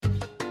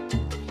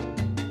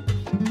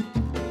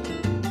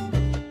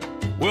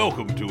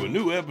welcome to a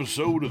new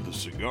episode of the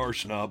Cigar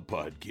Snob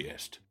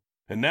Podcast.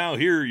 And now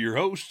here are your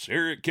hosts,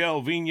 Eric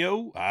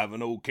Calvino,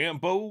 Ivan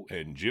Ocampo,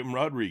 and Jim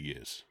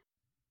Rodriguez.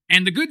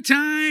 And the good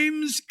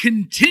times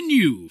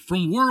continue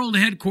from world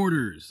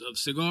headquarters of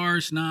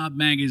Cigar Snob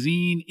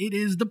Magazine. It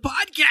is the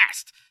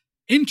podcast,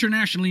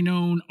 internationally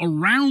known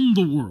around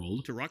the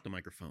world. To rock the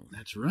microphone.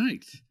 That's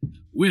right.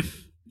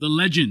 With the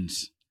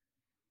legends.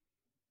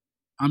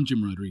 I'm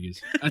Jim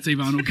Rodriguez. That's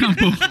Ivan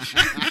Ocampo.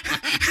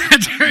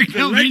 That's Eric The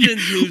Calvino. legend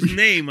whose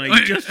name I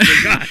just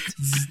forgot.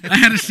 I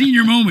had a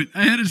senior moment.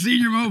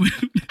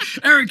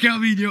 Eric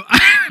Calvino.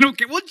 I don't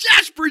care. Well,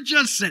 Jasper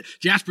just said.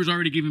 Jasper's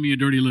already giving me a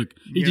dirty look.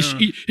 He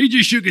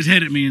just shook his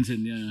head at me and said,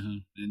 "Yeah."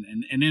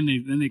 And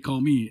then they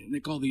call me.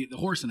 They call the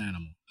horse an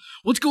animal.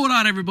 What's going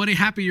on, everybody?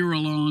 Happy you're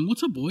along.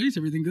 What's up, boys?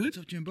 Everything good? What's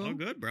up, Jimbo? Oh,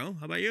 good, bro.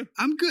 How about you?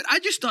 I'm good. I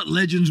just thought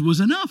legends was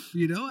enough.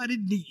 I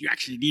didn't need. You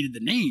actually needed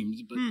the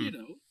names, but you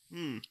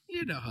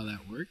know how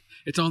that worked.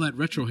 It's all that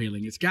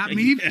retrohaling. It's got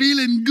me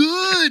feeling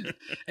good.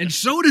 And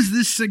so does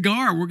this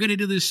cigar. We're going to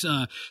do this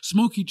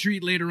smoky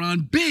treat later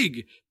on.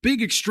 Big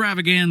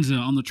extravaganza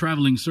on the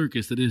traveling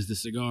circus that is the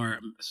Cigar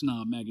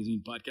Snob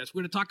Magazine podcast.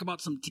 We're going to talk about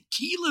some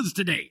tequilas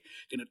today.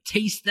 Going to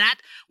taste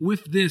that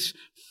with this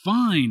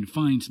fine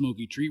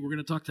smoky treat. We're going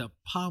to talk to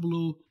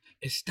Pablo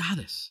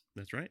Estades.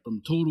 That's right.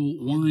 From Total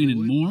Wine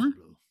and More.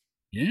 Pablo.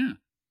 Yeah.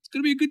 It's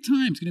going to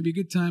be a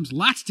good time.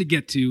 Lots to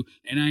get to,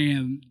 and I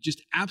am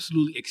just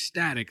absolutely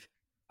ecstatic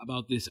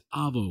about this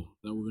Avo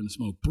that we're going to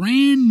smoke.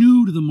 Brand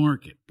new to the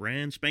market.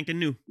 Brand spanking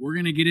new. We're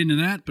going to get into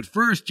that, but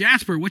first,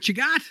 Jasper, what you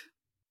got?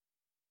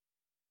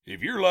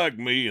 If you're like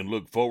me and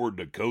look forward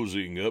to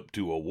cozying up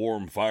to a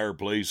warm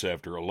fireplace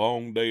after a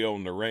long day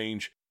on the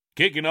range,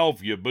 kicking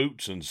off your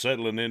boots and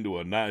settling into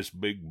a nice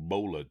big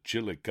bowl of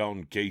chili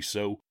con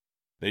queso,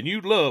 then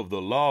you'd love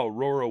the La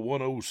Aurora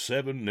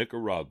 107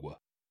 Nicaragua.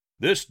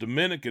 This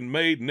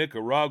Dominican-made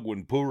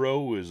Nicaraguan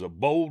puro is a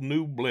bold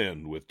new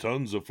blend with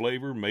tons of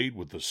flavor made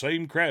with the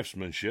same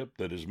craftsmanship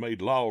that has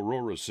made La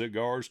Aurora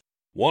Cigars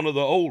one of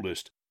the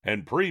oldest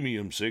and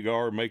premium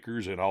cigar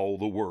makers in all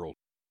the world.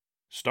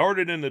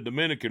 Started in the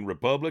Dominican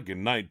Republic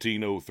in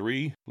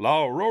 1903,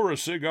 La Aurora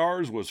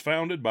Cigars was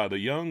founded by the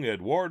young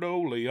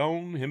Eduardo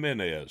Leon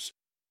Jimenez,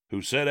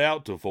 who set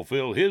out to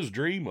fulfill his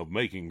dream of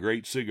making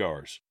great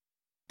cigars.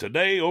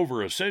 Today,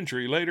 over a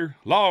century later,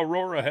 La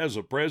Aurora has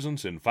a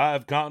presence in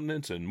 5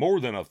 continents and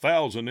more than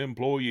 1,000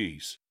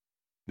 employees.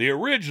 The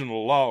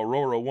original La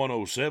Aurora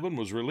 107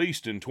 was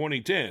released in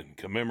 2010,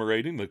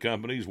 commemorating the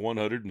company's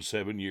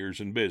 107 years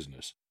in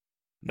business.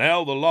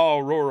 Now the La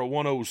Aurora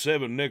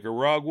 107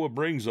 Nicaragua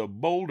brings a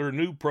bolder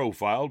new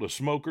profile to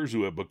smokers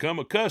who have become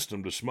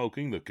accustomed to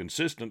smoking the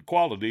consistent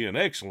quality and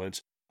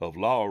excellence of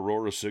La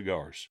Aurora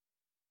cigars.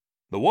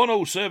 The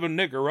 107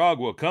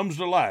 Nicaragua comes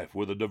to life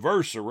with a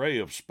diverse array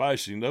of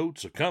spicy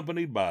notes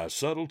accompanied by a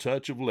subtle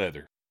touch of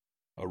leather.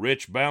 A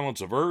rich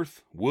balance of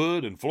earth,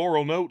 wood, and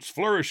floral notes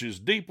flourishes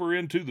deeper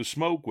into the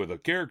smoke with a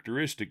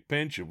characteristic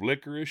pinch of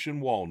licorice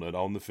and walnut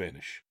on the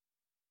finish.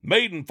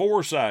 Made in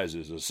 4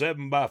 sizes, a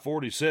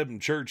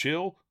 7x47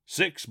 Churchill,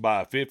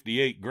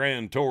 6x58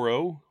 Grand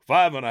Toro,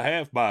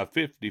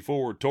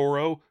 5.5x54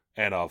 Toro,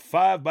 and a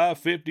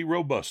 5x50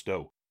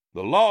 Robusto,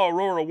 the La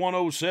Aurora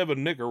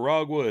 107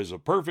 Nicaragua is a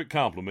perfect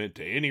complement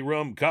to any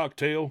rum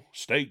cocktail,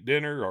 steak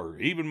dinner, or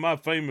even my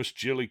famous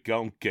chili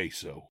con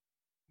queso.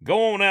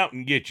 Go on out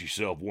and get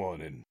yourself one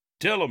and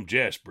tell them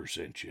Jasper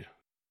sent you.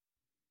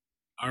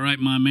 All right,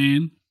 my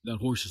man. That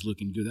horse is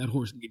looking good. That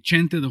horse,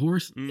 Chente, the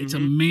horse, it's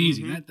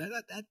amazing.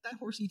 That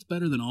horse eats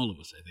better than all of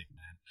us, I think,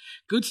 man.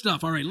 Good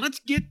stuff. All right, let's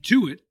get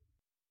to it.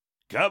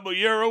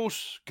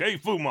 Caballeros que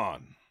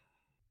fuman.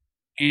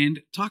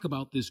 And talk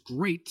about this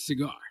great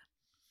cigar.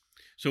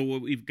 So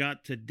what we've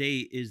got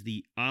today is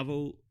the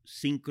Avo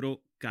Syncro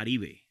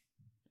Caribe.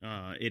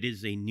 It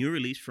is a new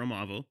release from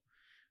Avo.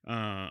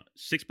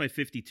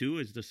 6x52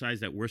 is the size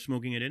that we're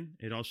smoking it in.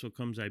 It also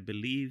comes, I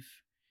believe,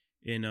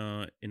 in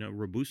a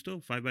Robusto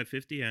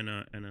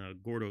 5x50 and a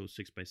Gordo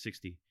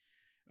 6x60.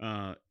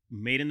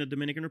 Made in the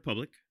Dominican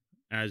Republic,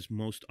 as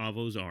most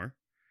Avos are.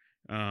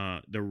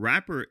 The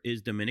wrapper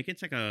is Dominican.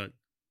 It's like a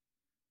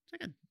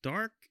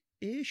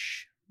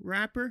dark-ish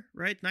wrapper,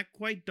 right? Not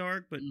quite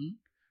dark, but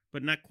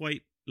not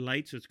quite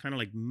light, so it's kind of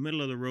like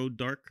middle of the road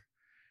dark.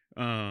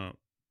 The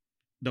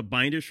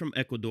binder's from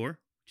Ecuador,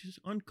 which is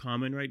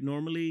uncommon, right?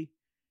 Normally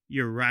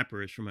your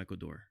wrapper is from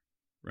Ecuador,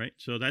 right?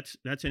 So that's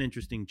an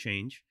interesting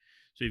change.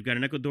 So you've got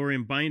an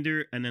Ecuadorian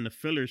binder and then the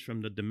fillers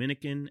from the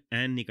Dominican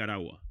and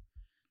Nicaragua.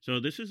 So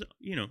this is,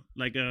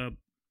 like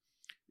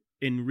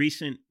in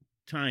recent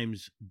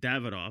times,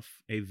 Davidoff,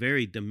 a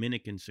very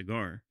Dominican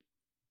cigar,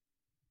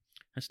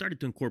 has started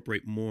to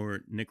incorporate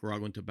more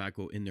Nicaraguan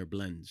tobacco in their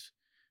blends.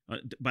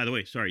 By the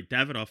way,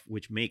 Davidoff,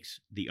 which makes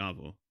the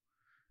Avo,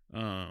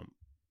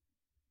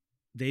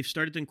 they've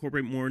started to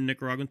incorporate more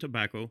Nicaraguan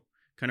tobacco.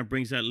 Kind of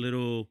brings that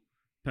little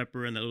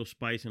pepper and that little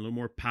spice and a little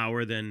more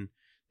power than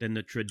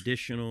the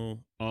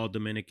traditional all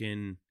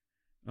Dominican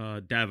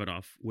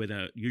Davidoff. With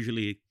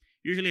usually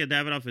a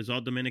Davidoff is all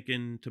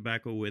Dominican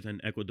tobacco with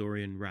an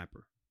Ecuadorian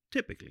wrapper,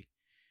 typically.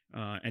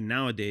 And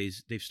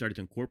nowadays, they've started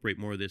to incorporate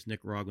more of this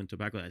Nicaraguan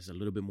tobacco that has a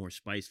little bit more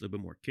spice, a little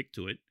bit more kick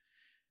to it.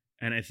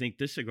 And I think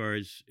this cigar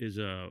is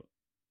a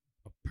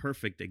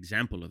perfect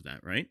example of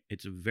that, right?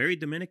 It's very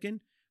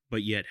Dominican,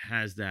 but yet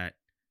has that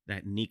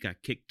Nica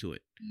kick to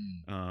it.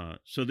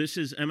 So this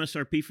is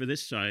MSRP for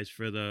this size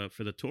for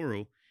the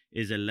Toro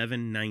is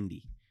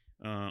 $11.90.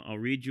 I'll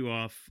read you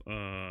off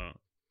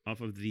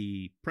of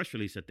the press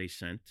release that they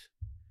sent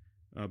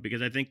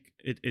because I think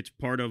it's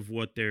part of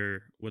what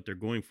they're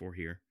going for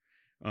here.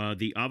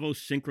 The Avo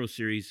Synchro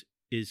series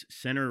is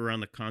centered around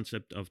the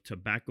concept of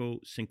tobacco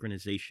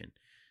synchronization.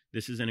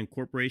 This is an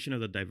incorporation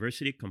of the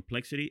diversity,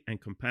 complexity, and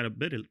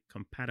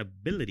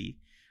compatibility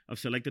of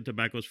selected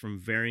tobaccos from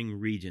varying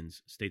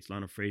regions, states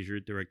Lana Frazier,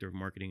 Director of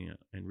Marketing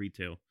and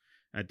Retail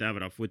at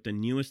Davidoff. With the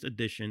newest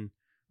edition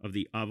of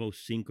the Avo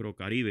Synchro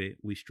Caribe,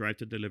 we strive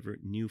to deliver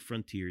new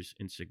frontiers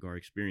in cigar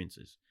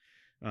experiences.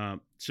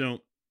 So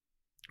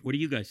what do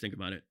you guys think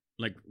about it?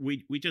 Like,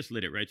 we just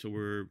lit it, right? So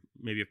we're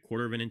maybe a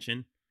quarter of an inch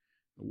in.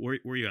 Where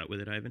are you at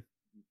with it, Ivan?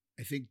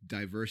 I think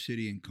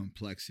diversity and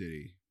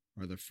complexity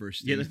are the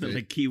first things. Yeah, there's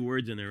like key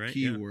words in there, right?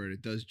 Keyword.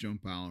 It does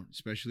jump out,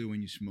 especially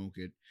when you smoke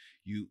it.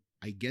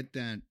 I get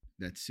that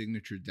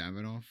signature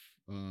Davidoff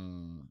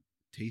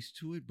taste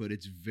to it, but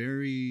it's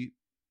very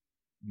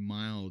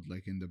mild,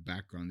 like in the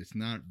background. It's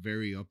not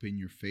very up in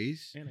your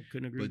face. And I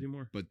couldn't agree with you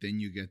more. But then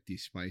you get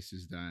these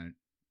spices that,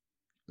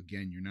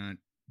 again, you're not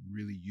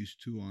really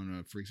used to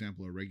on for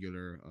example, a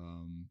regular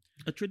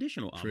a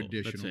traditional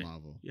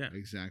Avo. Yeah,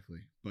 exactly.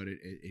 But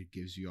it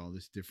gives you all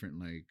this different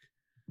like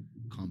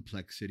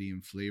complexity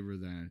and flavor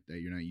that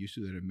you're not used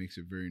to, that it makes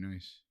it very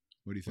nice.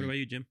 What do you think? What about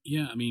you, Jim?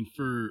 Yeah, I mean,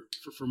 for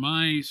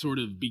my sort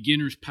of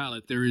beginner's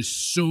palate, there is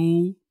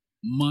so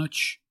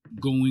much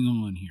going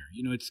on here.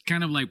 You know, it's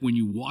kind of like when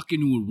you walk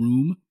into a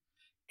room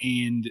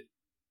and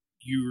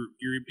you're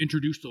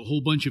introduced to a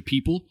whole bunch of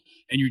people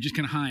and you're just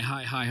kind of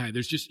hi.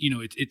 There's just, you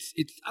know, it's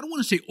I don't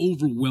want to say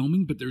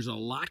overwhelming, but there's a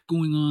lot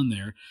going on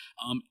there.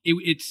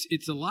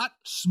 It's a lot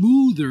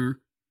smoother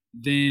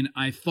than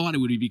I thought it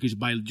would be, because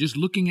by just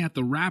looking at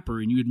the wrapper,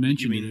 and you had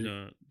mentioned, you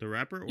mean the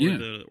wrapper or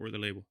the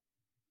label?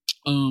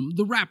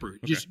 The wrapper,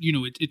 just, you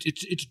know,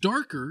 it's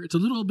darker. It's a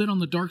little bit on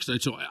the dark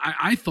side. So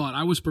I thought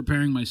I was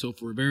preparing myself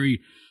for a very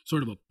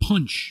sort of a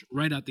punch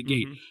right out the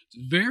gate.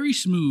 It's very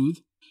smooth.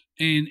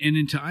 And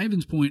then to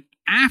Ivan's point,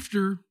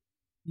 after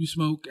you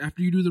smoke,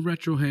 after you do the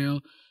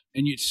retrohale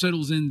and it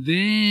settles in,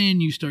 then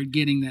you start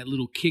getting that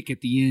little kick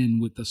at the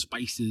end with the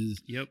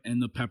spices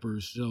and the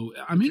peppers. So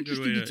I'm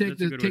interested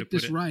to take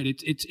this ride.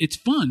 It's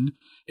fun.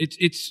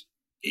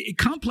 It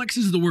complex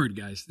is the word,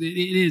 guys.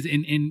 It is,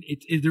 and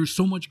there's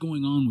so much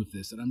going on with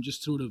this, and I'm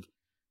just sort of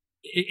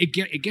it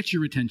gets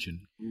your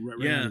attention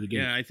right out of the gate.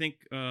 Yeah, I think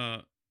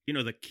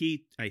the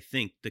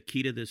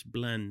key to this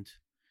blend,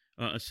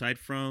 aside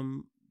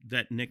from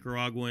that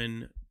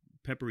Nicaraguan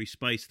peppery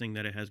spice thing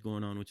that it has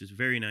going on, which is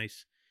very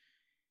nice,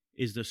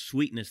 is the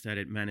sweetness that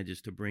it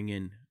manages to bring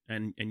in.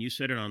 And you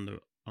said it on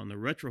the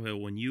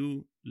retrohale, when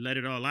you let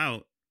it all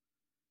out,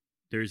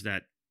 there's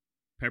that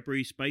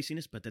peppery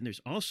spiciness, but then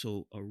there's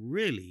also a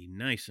really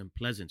nice and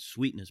pleasant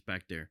sweetness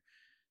back there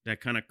that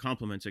kind of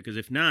complements it. Because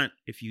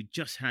if you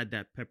just had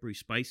that peppery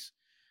spice,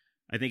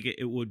 I think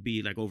it would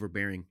be like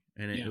overbearing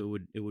and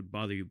it would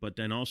bother you. But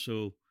then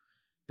also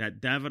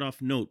that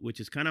Davidoff note, which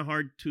is kind of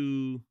hard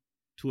to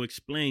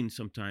explain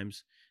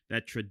sometimes,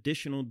 that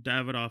traditional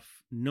Davidoff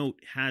note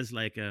has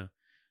like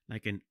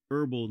an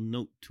herbal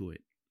note to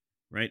it,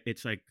 right?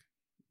 It's like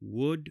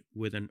wood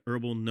with an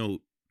herbal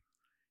note.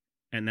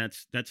 And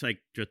that's like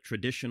the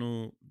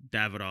traditional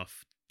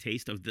Davidoff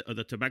taste of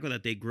the tobacco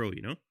that they grow,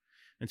 you know?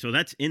 And so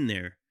that's in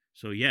there.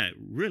 So yeah,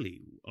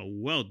 really a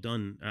well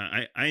done.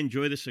 I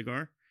enjoy the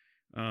cigar.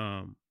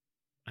 I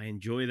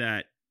enjoy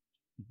that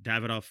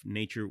Davidoff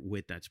nature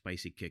with that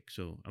spicy kick.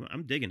 So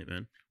I'm digging it,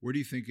 man. Where do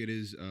you think it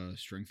is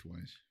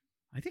strength-wise?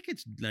 I think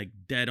it's like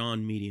dead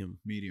on medium.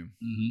 Medium.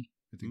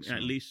 Mm-hmm. I think so.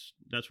 At least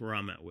that's where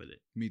I'm at with it.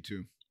 Me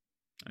too.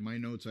 My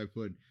notes, I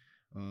put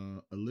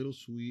a little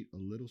sweet, a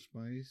little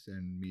spice,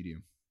 and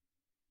medium.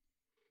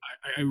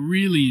 I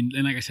really,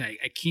 and like I said,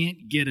 I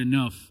can't get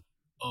enough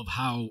of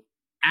how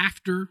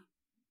after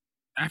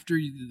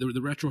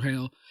the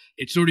retrohale,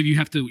 it's sort of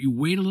you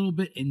wait a little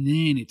bit, and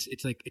then it's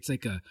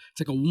like a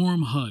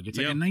warm hug. It's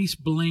like a nice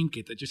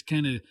blanket that just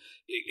kind of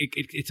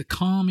it's a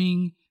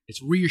calming.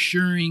 It's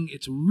reassuring.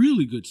 It's a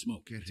really good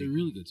smoke. It's a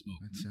really good smoke.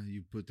 That's how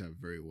you put that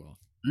very well.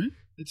 Right?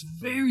 It's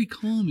very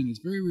calming. It's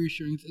very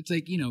reassuring. It's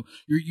like, you know,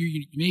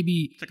 you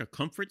maybe it's like a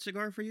comfort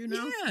cigar for you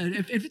now. Yeah,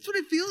 if it's what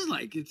it feels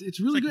like, it's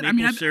really it's like good.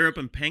 Maple syrup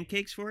and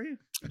pancakes for you.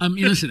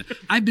 Listen,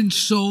 I've been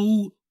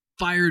so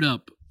fired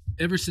up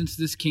ever since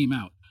this came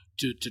out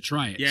to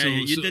try it. Yeah,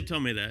 you did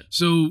tell me that.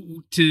 So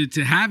to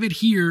have it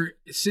here,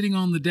 sitting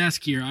on the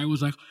desk here, I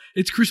was like,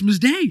 it's Christmas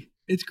Day.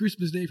 It's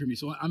Christmas Day for me,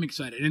 so I'm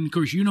excited. And of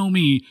course, you know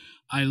me,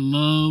 I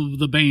love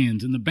the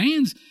bands, and the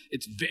bands.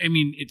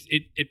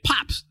 It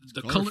pops.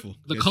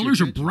 The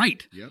colors are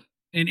bright. Yep.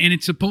 And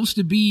it's supposed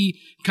to be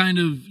kind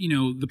of,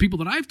 the people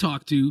that I've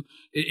talked to,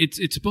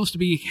 it's supposed to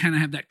be kind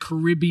of have that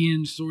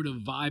Caribbean sort of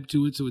vibe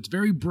to it. So it's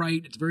very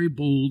bright, it's very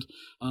bold.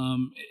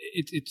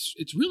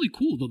 It's really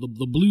cool.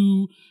 The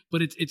blue,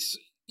 but it's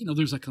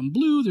there's like some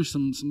blue, there's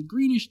some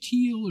greenish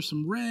teal, there's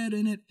some red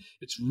in it.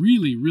 It's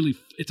really, really,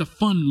 it's a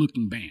fun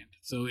looking band.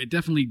 So it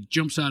definitely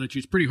jumps out at you.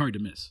 It's pretty hard to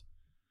miss.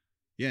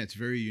 Yeah, it's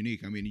very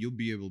unique. I mean, you'll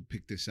be able to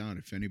pick this out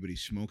if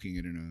anybody's smoking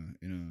it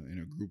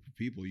in a group of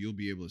people. You'll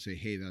be able to say,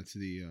 "Hey, that's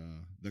the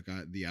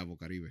Avo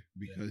Caribe,"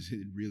 because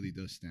it really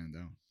does stand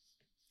out.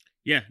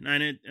 Yeah,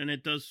 and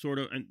it does sort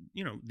of, and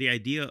the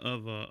idea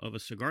of a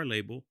cigar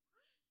label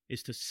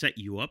is to set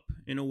you up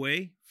in a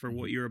way for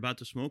what you're about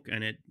to smoke,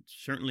 and it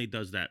certainly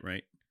does that,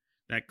 right?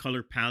 That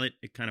color palette,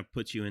 it kind of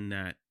puts you in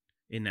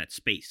that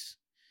space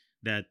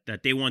that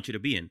they want you to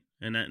be in,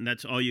 and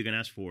that's all you can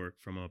ask for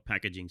from a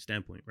packaging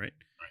standpoint, right?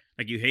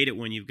 Like you hate it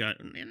when you've got,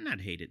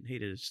 not hate it.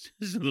 Hate it is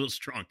a little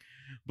strong,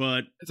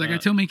 but it's like I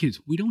tell my kids,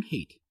 we don't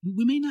hate.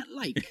 We may not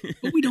like,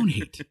 but we don't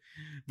hate.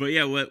 But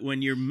yeah,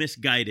 when you're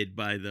misguided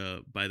by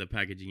the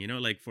packaging,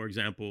 like for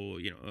example,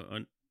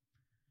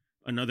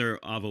 another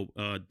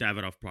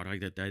Davidoff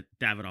product, that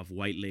Davidoff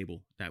white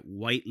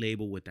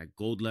label with that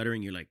gold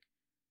lettering, you're like,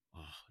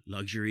 oh,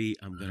 luxury.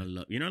 I'm gonna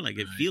love,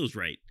 it feels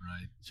right.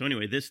 Right. So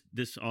anyway,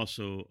 this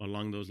also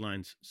along those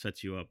lines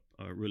sets you up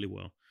really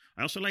well.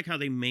 I also like how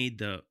they made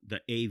the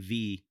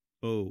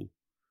AVO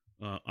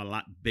a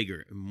lot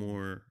bigger and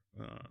more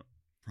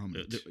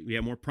prominent.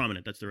 More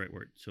prominent. That's the right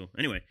word. So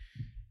anyway,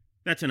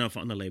 that's enough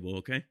on the label,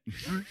 okay?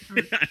 All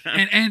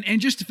right. And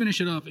just to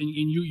finish it off, and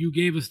you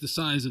gave us the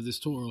size of this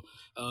Toro.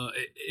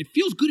 It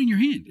feels good in your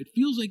hand. It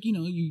feels like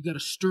you got a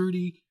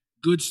sturdy,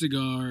 good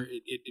cigar.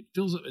 It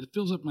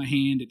fills up my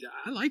hand.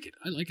 I like it.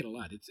 I like it a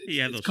lot.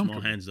 You have those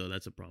small hands though.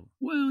 That's a problem.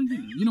 Well,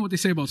 you know what they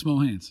say about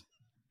small hands.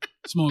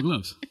 Small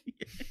gloves.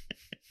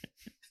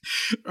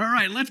 All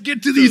right, let's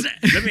get to these.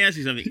 Let me ask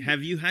you something.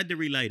 Have you had to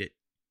relight it?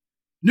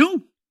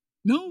 No,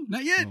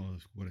 not yet. Oh,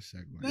 what a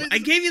segue! I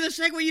gave you the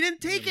segue. You didn't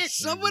take it.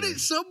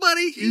 Somebody's a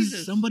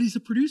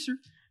producer.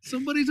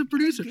 Somebody's a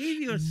producer. I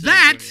gave you a segue.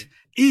 That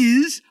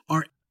is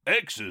our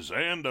X's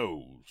and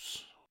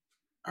O's.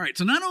 All right,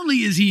 so not only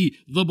is he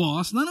the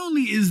boss, not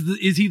only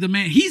is he the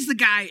man, he's the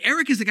guy.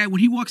 Eric is the guy. When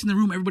he walks in the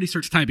room, everybody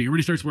starts typing.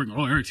 Everybody starts working.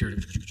 Oh, Eric's here,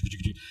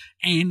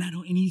 and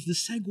he's the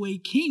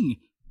segue king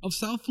of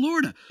South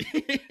Florida.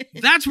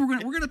 That's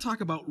what we're gonna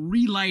talk about,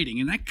 relighting,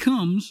 and that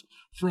comes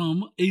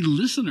from a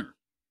listener,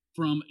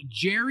 from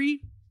Jerry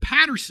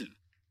Patterson.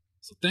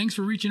 So thanks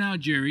for reaching out,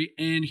 Jerry.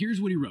 And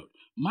here's what he wrote.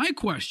 My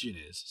question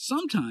is,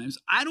 sometimes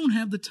I don't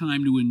have the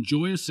time to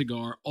enjoy a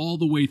cigar all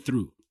the way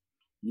through.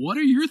 What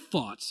are your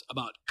thoughts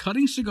about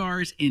cutting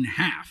cigars in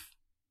half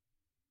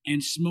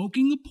and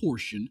smoking a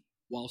portion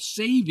while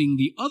saving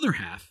the other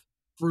half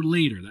for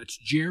later? That's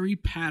Jerry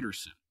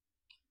Patterson.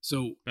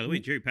 So, by the way,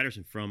 Jerry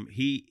Patterson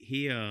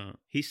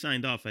he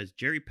signed off as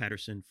Jerry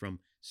Patterson from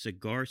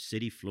Cigar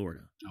City,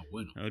 Florida. Oh,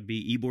 well. That would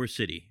be Ybor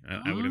City,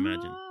 I would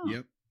imagine.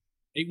 Yep.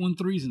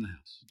 813's in the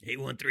house.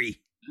 813.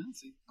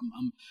 See,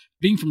 I'm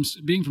being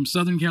from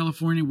Southern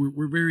California.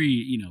 We're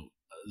very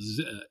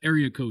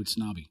area code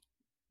snobby.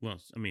 Well,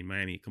 I mean,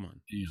 Miami, come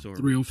on.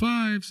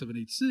 305,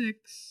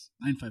 786,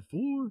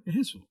 954.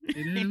 Eso.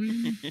 You know what I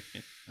mean?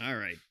 All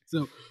right.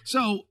 So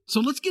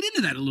let's get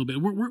into that a little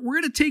bit. We're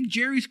going to take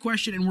Jerry's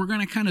question and we're going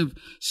to kind of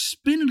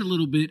spin it a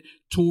little bit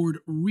toward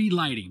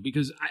relighting,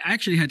 because I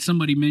actually had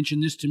somebody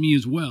mention this to me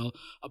as well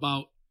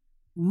about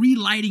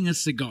relighting a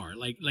cigar.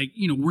 Like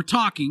we're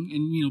talking,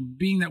 and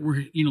being that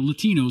we're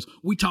Latinos,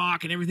 we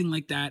talk and everything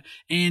like that,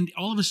 and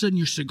all of a sudden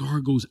your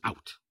cigar goes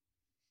out.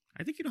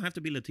 I think you don't have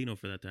to be Latino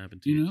for that to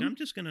happen to you. I'm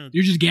just gonna.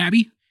 You're just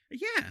Gabby.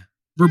 Yeah.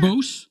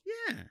 Verbose.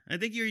 Yeah. I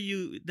think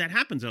that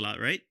happens a lot,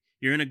 right?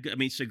 You're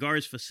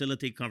cigars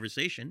facilitate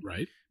conversation,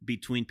 right,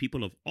 between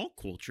people of all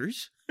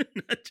cultures,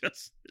 not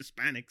just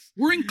Hispanics.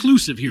 We're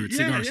inclusive here at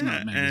Cigar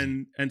Snob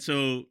Magazine. And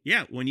so,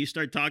 yeah, when you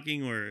start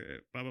talking or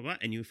blah blah blah,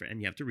 and you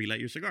have to relight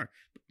your cigar,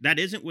 that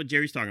isn't what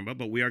Jerry's talking about.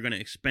 But we are going to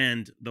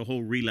expand the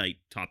whole relight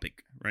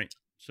topic, right?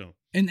 So,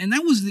 and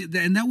that was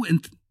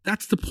and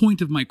that's the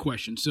point of my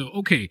question. So,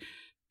 okay,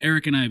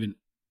 Eric and Ivan,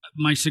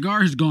 my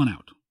cigar has gone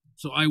out,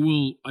 so I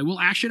will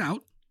ash it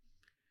out.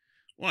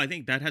 Well, I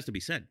think that has to be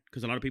said,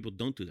 because a lot of people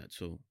don't do that.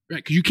 So right,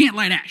 because you can't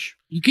light ash.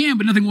 You can,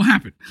 but nothing will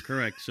happen.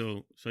 Correct.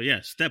 So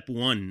yeah, step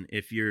one,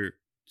 if your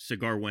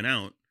cigar went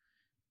out,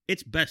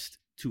 it's best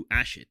to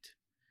ash it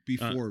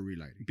before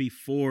relighting,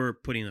 before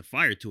putting the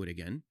fire to it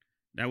again.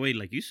 That way,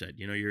 like you said,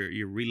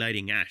 you're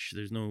relighting ash.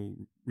 There's no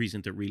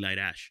reason to relight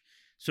ash.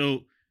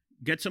 So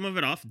get some of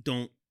it off.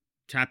 Don't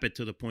tap it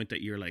to the point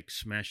that you're like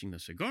smashing the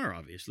cigar,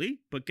 obviously,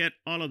 but get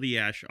all of the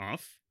ash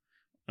off.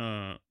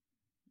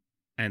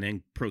 And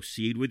then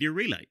proceed with your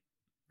relight,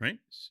 right?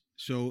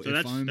 So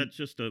that's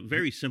just a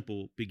very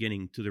simple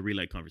beginning to the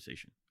relight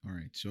conversation. All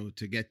right. So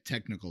to get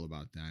technical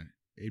about that,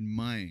 in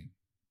my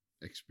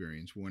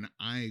experience, when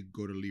I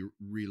go to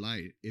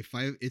relight, if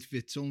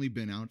it's only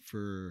been out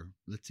for,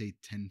 let's say,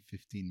 10,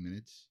 15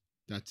 minutes,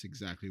 that's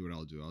exactly what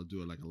I'll do. I'll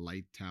do like a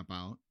light tap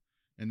out,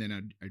 and then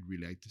I'd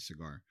relight the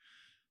cigar.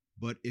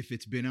 But if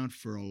it's been out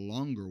for a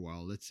longer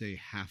while, let's say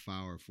half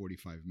hour,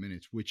 45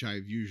 minutes, which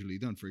I've usually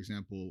done. For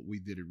example, we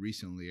did it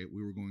recently.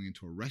 We were going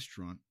into a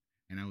restaurant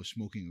and I was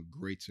smoking a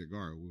great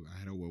cigar. I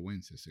had a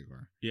Huehuense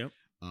cigar. Yep.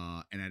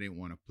 And I didn't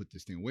want to put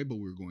this thing away, but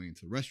we were going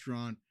into the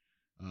restaurant.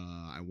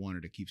 I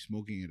wanted to keep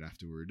smoking it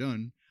after we were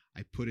done.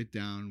 I put it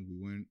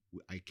down.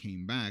 I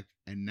came back,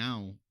 and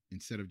now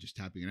instead of just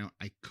tapping it out,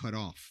 I cut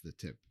off the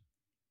tip,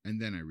 and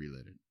then I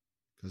relit it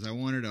because I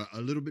wanted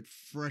a little bit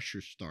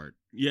fresher start.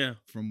 Yeah.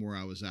 From where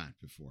I was at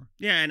before.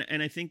 Yeah,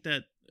 and I think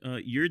that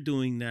you're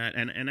doing that,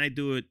 and I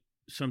do it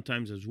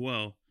sometimes as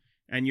well.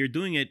 And you're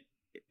doing it.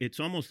 It's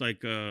almost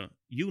like that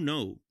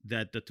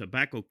the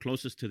tobacco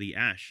closest to the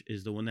ash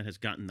is the one that has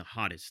gotten the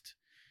hottest,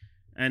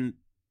 and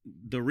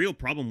the real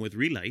problem with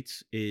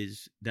relights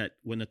is that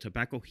when the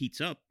tobacco heats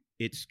up,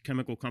 its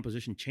chemical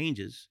composition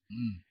changes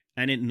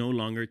and it no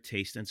longer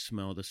tastes and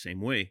smells the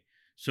same way.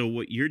 So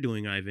what you're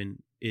doing,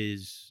 Ivan,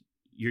 is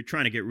you're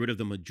trying to get rid of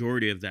the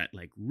majority of that,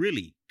 like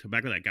really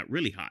tobacco that got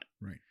really hot.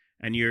 Right.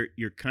 And you're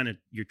trying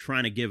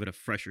to give it a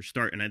fresher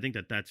start. And I think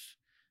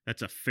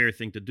that's a fair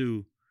thing to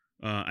do.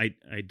 I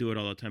do it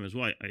all the time as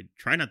well. I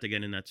try not to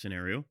get in that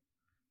scenario,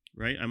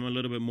 right? I'm a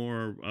little bit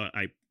more,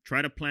 I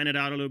try to plan it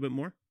out a little bit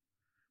more.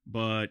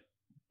 But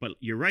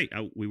you're right.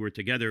 We were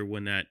together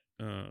when that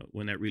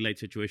relight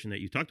situation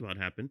that you talked about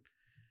happened,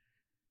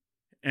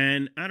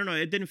 and I don't know.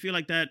 It didn't feel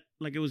like that.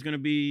 Like it was going to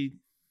be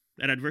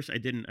that adverse. I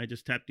didn't. I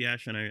just tapped the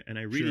ash and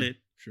I relit.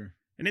 Sure.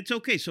 And it's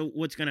okay. So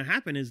what's going to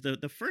happen is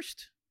the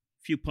first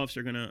few puffs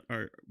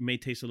may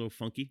taste a little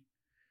funky.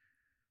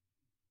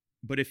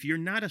 But if you're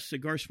not a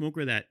cigar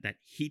smoker that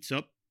heats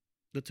up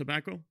the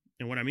tobacco,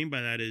 and what I mean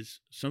by that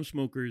is some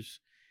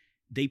smokers,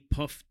 they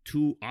puff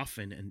too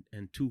often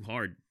and too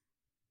hard.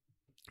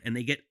 And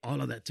they get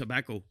all of that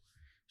tobacco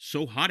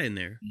so hot in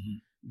there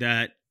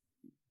that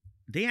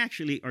they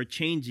actually are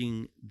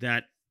changing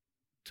that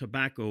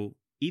tobacco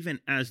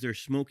even as they're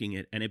smoking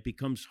it, and it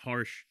becomes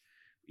harsh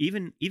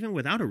even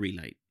without a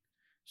relight.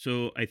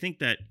 So I think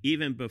that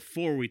even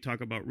before we talk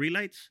about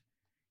relights,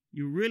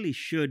 you really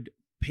should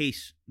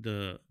pace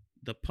the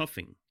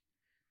puffing,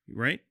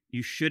 right?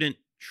 You shouldn't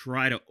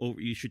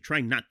you should try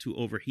not to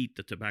overheat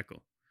the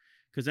tobacco,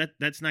 because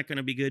that's not going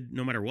to be good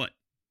no matter what,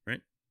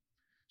 right?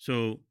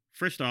 So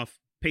first off,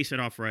 pace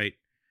it off right.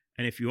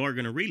 And if you are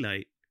going to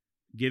relight,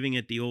 giving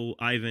it the old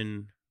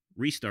Ivan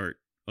restart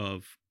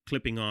of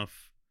clipping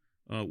off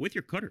with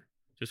your cutter.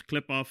 Just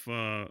clip off,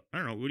 I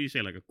don't know, what do you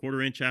say, like a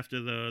 1/4 inch after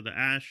the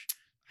ash?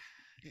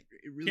 It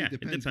really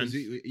depends. It depends.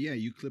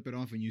 You clip it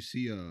off and you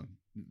see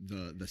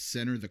the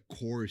center, the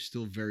core is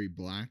still very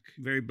black.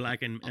 Very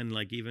black and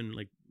like even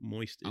like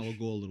moist. I will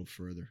go a little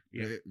further.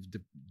 Yeah.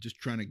 Just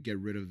trying to get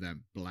rid of that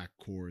black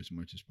core as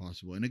much as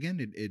possible. And again,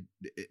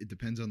 it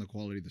depends on the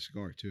quality of the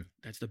cigar too.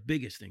 That's the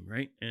biggest thing,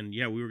 right? And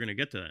yeah, we were going to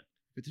get to that.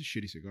 If it's a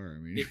shitty cigar, I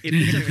mean.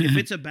 If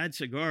it's a bad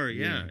cigar,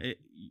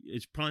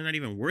 it's probably not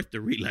even worth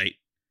the relight.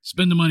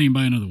 Spend the money and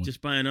buy another one.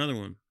 Just buy another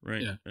one,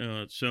 right?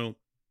 Yeah. So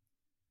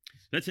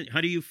that's it.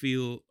 How do you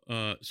feel?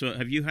 So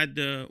have you had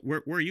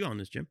where are you on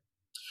this, Jim?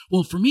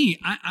 Well, for me,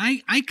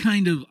 I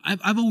kind of,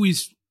 I've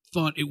always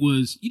thought it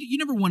was, you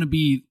never want to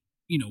be,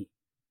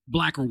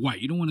 black or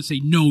white. You don't want to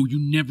say, no, you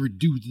never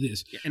do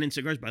this. Yeah, and in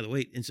cigars, by the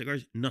way,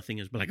 nothing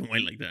is black and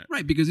white like that.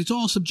 Right, because it's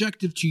all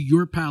subjective to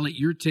your palate,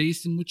 your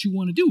taste, and what you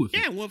want to do with it.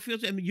 Yeah, well,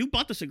 you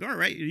bought the cigar,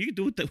 right? You can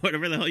do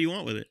whatever the hell you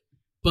want with it.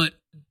 But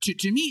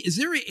to me, is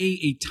there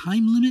a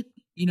time limit?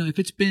 If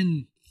it's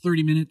been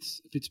 30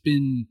 minutes, if it's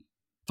been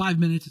 5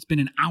 minutes, it's been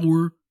an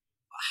hour,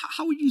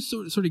 how would you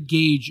sort of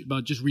gauge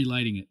about just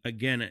relighting it?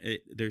 Again,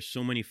 there's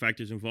so many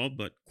factors involved,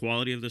 but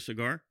quality of the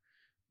cigar,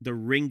 the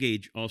ring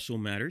gauge also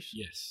matters.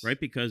 Yes. Right?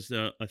 Because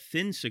a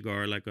thin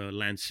cigar like a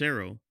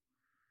Lancero,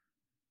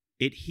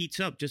 it heats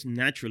up, just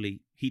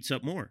naturally heats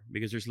up more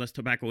because there's less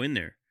tobacco in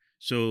there.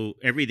 So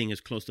everything is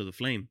close to the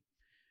flame.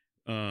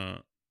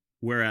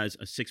 Whereas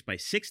a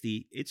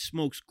 6x60, it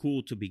smokes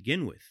cool to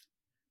begin with.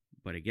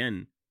 But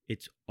again,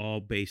 it's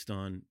all based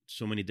on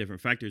so many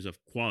different factors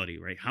of quality,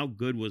 right? How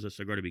good was a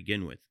cigar to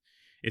begin with?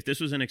 If this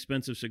was an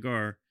expensive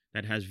cigar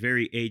that has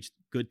very aged,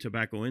 good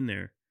tobacco in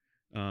there,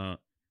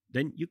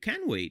 then you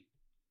can wait.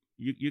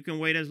 You can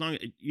wait as long.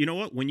 You know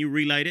what? When you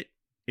relight it,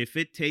 if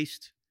it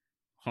tastes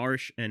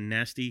harsh and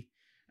nasty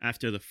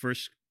after the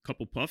first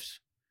couple puffs,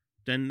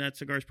 then that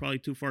cigar is probably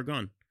too far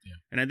gone. Yeah.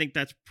 And I think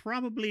that's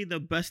probably the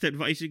best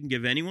advice you can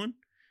give anyone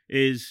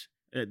is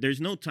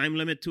there's no time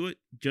limit to it.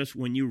 Just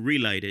when you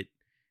relight it,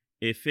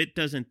 if it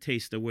doesn't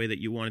taste the way that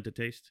you want it to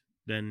taste,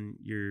 then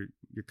you're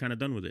kind of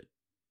done with it.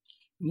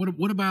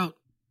 What about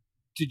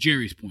to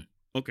Jerry's point?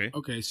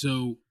 Okay,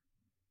 so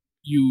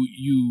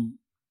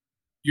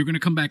you're going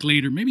to come back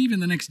later, maybe even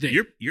the next day.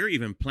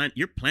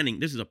 You're planning.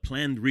 This is a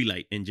planned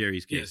relight in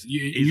Jerry's case.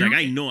 Yes, he's like,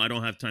 I know I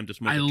don't have time to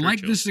smoke. I like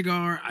this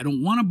cigar. I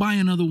don't want to buy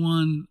another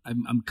one.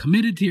 I'm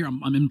committed here.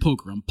 I'm in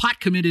poker. I'm pot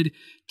committed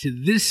to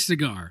this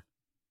cigar.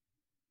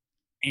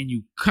 And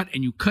you cut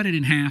it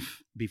in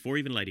half before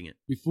even lighting it.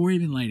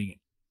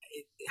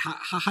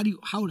 How do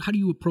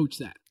you approach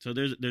that? So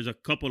there's a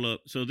couple of,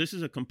 so this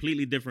is a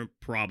completely different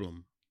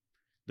problem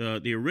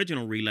The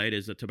original relight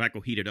is the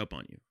tobacco heated up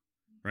on you,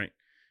 right?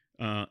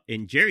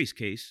 In Jerry's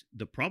case,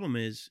 the problem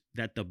is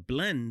that the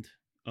blend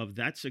of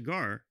that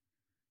cigar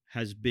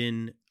has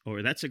been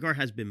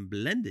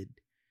blended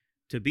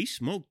to be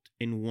smoked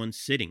in one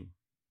sitting,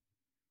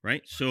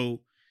 right?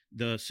 So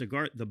the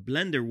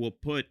blender will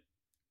put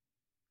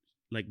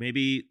like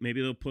maybe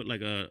they'll put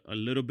like a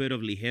little bit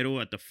of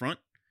ligero at the front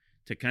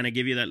to kind of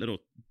give you that little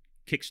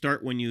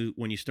kickstart when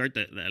you start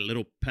that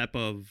little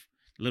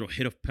little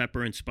hit of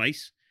pepper and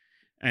spice,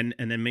 and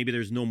then maybe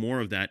there's no more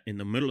of that in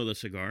the middle of the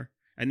cigar,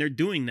 and they're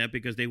doing that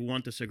because they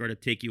want the cigar to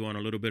take you on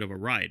a little bit of a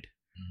ride,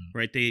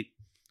 right?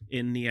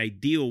 In the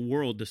ideal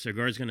world, the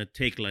cigar is going to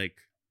take like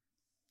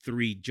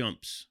 3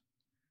 jumps,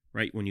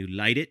 right? When you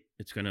light it,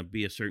 it's going to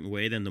be a certain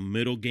way. Then the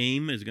middle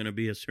game is going to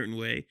be a certain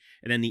way.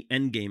 And then the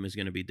end game is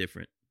going to be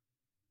different.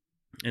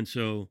 And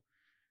so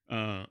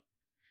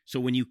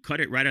when you cut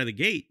it right out of the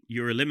gate,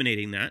 you're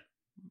eliminating that.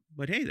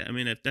 But hey, I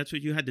mean, if that's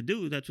what you had to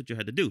do, that's what you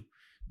had to do.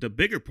 The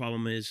bigger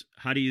problem is,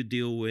 how do you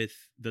deal with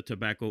the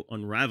tobacco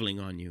unraveling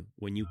on you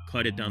when you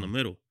cut it down the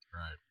middle?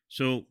 Right.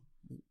 So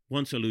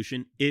one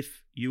solution,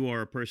 if you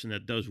are a person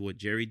that does what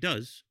Jerry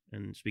does,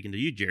 and speaking to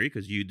you, Jerry,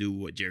 because you do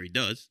what Jerry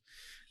does,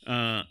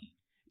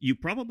 you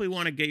probably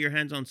want to get your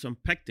hands on some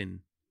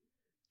pectin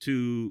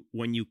to,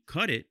 when you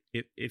cut it,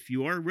 if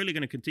you are really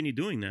going to continue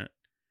doing that,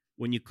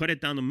 when you cut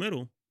it down the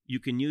middle, you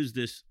can use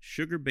this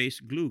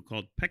sugar-based glue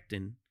called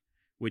pectin,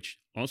 which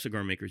all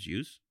cigar makers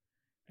use,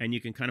 and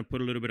you can kind of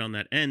put a little bit on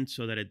that end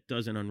so that it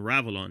doesn't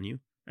unravel on you,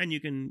 and you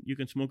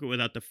can smoke it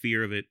without the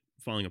fear of it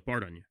falling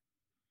apart on you.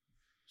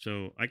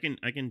 So I can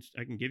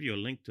give you a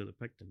link to the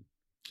pectin,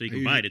 so you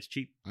can buy it. It's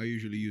cheap. I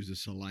usually use the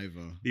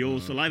saliva, the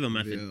old saliva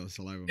method. Yeah,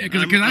 saliva. Yeah,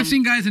 because I've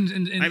seen guys in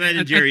I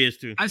imagine Jerry is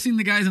too. I've seen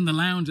the guys in the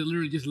lounge that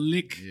literally just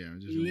lick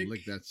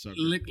that sucker.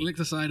 Lick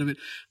the side of it.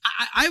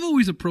 I've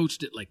always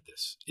approached it like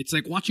this. It's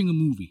like watching a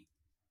movie,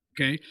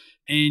 okay?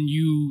 And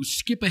you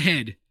skip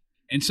ahead,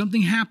 and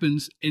something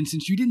happens, and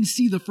since you didn't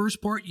see the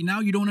first part, now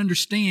you don't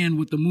understand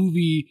what the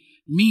movie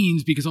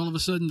means, because all of a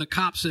sudden the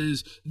cop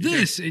says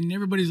this, and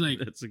everybody's like,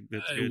 that's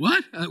good.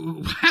 What?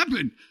 What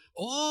happened?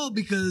 All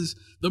because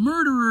the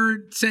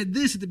murderer said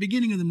this at the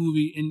beginning of the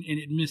movie, and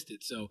it missed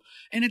it. So,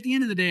 and at the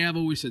end of the day, I've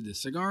always said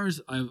this: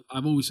 cigars,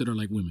 I've always said, are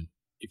like women.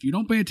 If you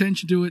don't pay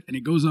attention to it and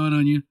it goes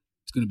on you,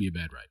 it's going to be a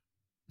bad ride.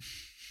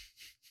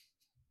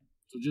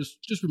 So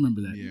just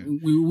remember that. Yeah.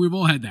 We've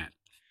all had that.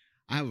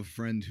 I have a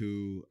friend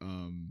who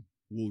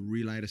will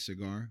relight a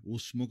cigar. We'll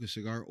smoke a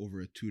cigar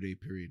over a 2-day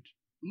period.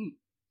 Mm.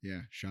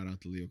 Yeah, shout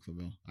out to Leo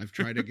Clavel. I've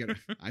tried to get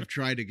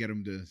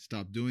him to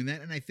stop doing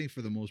that, and I think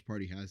for the most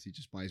part he has. He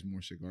just buys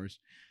more cigars,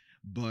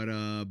 but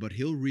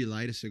he'll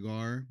relight a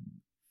cigar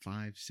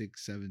 5,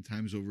 6, 7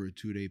 times over a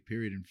 2-day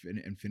period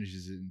and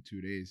finishes it in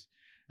 2 days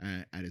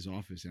at his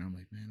office. And I'm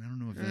like, man, I don't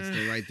know if that's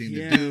the right thing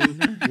to do.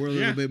 We're a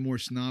little bit more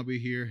snobby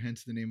here,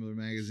 hence the name of the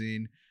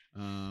magazine.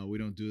 We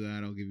don't do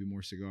that. I'll give you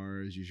more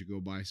cigars. You should go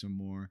buy some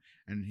more.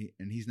 And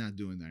he's not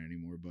doing that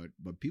anymore.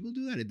 But people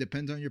do that. It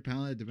depends on your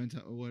palate. It depends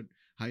on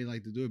how you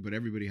like to do it. But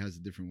everybody has a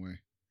different way,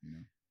 you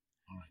know.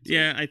 All right.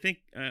 Yeah, I think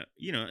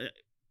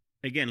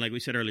again, like we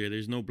said earlier,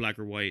 there's no black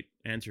or white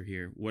answer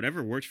here.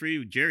 Whatever works for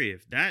you, Jerry.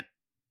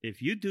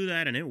 If you do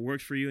that and it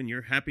works for you and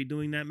you're happy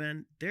doing that,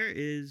 man, there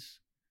is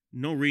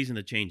no reason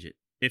to change it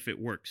if it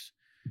works.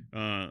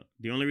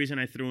 The only reason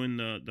I threw in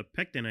the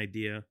pectin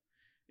idea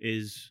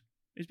is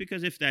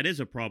because if that is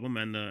a problem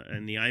and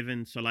the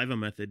Ivan saliva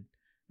method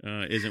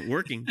isn't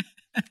working,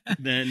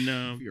 then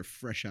if you're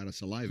fresh out of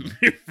saliva,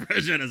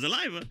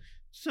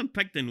 some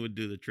pectin would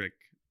do the trick.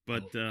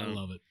 But I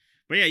love it.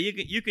 But yeah,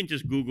 you can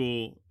just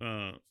Google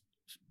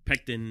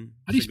pectin.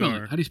 How do you cigar,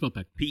 spell it? How do you spell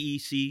pectin?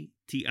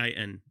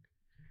 PECTIN,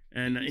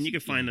 and you can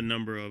find a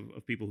number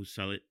of people who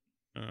sell it,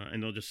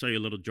 and they'll just sell you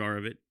a little jar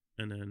of it,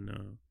 and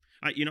then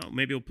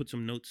maybe I'll put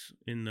some notes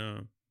in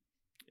the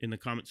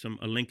comments,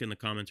 a link in the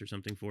comments or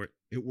something for it.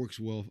 It works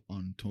well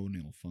on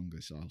toenail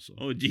fungus also.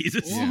 Oh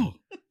Jesus! Oh.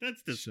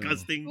 That's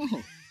disgusting.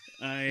 Oh.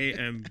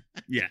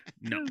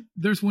 No.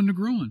 There's one to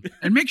grow on.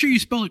 And make sure you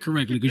spell it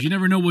correctly, because you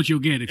never know what you'll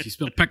get if you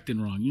spell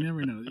pectin wrong. You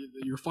never know.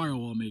 Your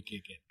firewall may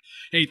kick in.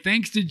 Hey,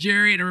 thanks to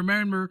Jerry. And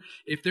remember,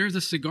 if there's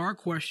a cigar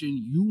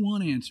question you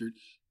want answered,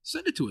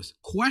 send it to us.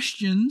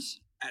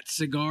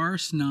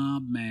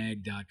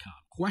 Questions@cigarsnobmag.com.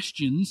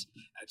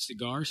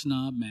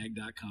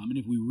 Questions@cigarsnobmag.com. And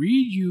if we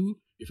read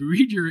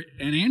your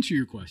and answer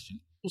your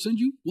question, we'll send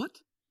you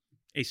what?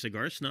 A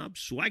Cigar Snob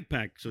swag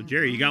pack. So,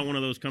 Jerry, you got one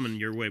of those coming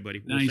your way, buddy.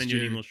 We'll send you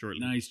an email shortly.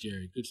 Nice,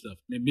 Jerry. Good stuff.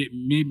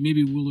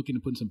 Maybe we'll look into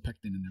putting some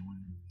pectin in there one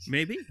of these.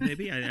 Maybe.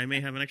 I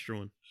may have an extra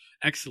one.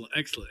 Excellent.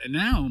 And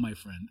now, my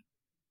friend,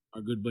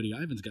 our good buddy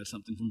Ivan's got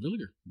something from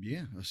Villiger.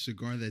 Yeah, a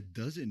cigar that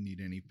doesn't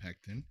need any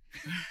pectin.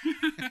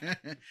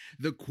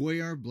 The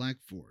Cuellar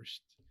Black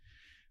Forest.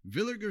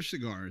 Villiger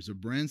Cigars, a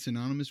brand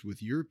synonymous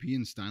with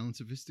European style and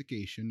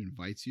sophistication,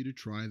 invites you to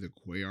try the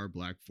Cuellar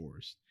Black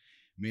Forest.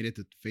 Made at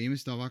the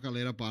famous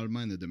Tabacalera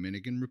Palma in the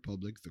Dominican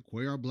Republic, the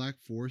Cuellar Black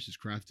Forest is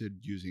crafted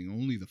using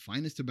only the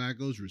finest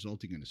tobaccos,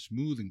 resulting in a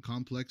smooth and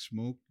complex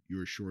smoke you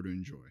are sure to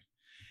enjoy.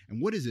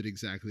 And what is it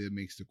exactly that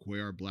makes the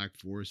Cuellar Black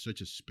Forest such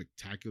a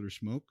spectacular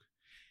smoke?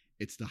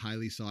 It's the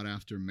highly sought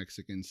after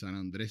Mexican San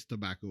Andres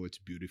tobacco it's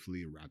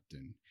beautifully wrapped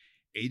in.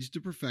 Aged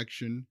to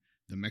perfection,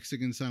 the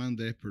Mexican San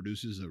Andres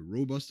produces a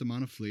robust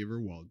amount of flavor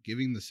while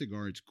giving the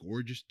cigar its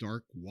gorgeous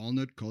dark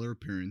walnut color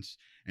appearance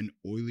and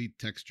oily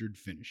textured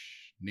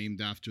finish.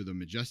 Named after the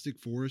majestic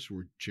forest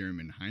where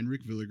Chairman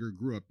Heinrich Williger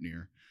grew up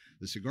near,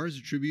 the cigar is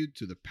a tribute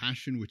to the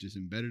passion which is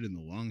embedded in the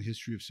long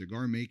history of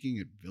cigar making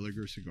at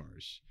Williger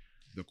Cigars.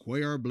 The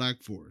Cuellar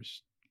Black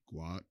Forest.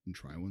 Go out and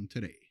try one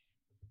today.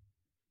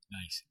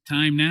 Nice.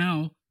 Time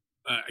now.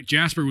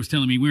 Jasper was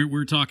telling me,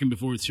 we're talking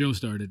before the show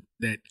started,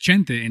 that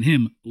Chente and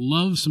him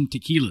love some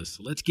tequilas.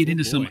 So let's get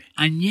into some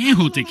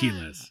añejo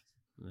tequilas.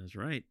 That's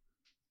right.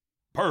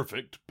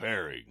 Perfect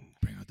pairing.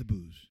 Bring out the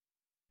booze.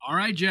 All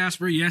right,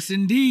 Jasper. Yes,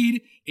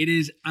 indeed. It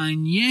is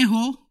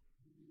añejo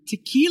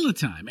tequila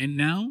time. And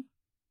now,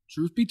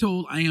 truth be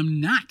told, I am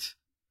not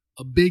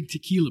a big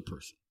tequila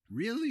person.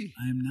 Really?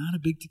 I am not a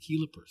big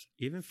tequila person.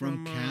 Even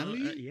From from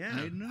Cali? yeah.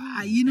 I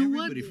know. You know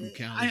Everybody what? from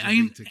Cali is a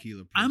I'm- big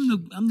tequila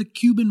person. I'm the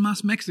Cuban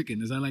mas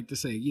Mexican, as I like to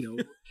say,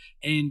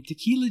 and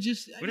tequila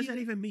just. What does that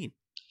even mean?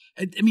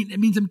 I mean, it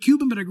means I'm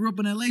Cuban, but I grew up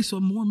in LA, so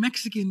I'm more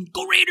Mexican.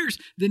 Go Raiders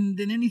than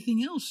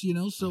anything else,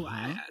 So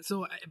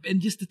and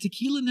just the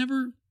tequila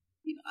never.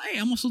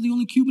 I'm also the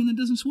only Cuban that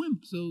doesn't swim,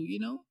 so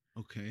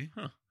Okay.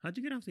 Huh? How'd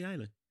you get off the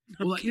island?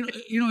 Well,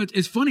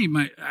 it's funny.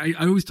 I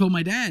always told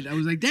my dad, I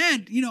was like,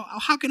 Dad,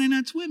 how can I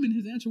not swim? And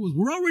his answer was,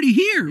 "We're already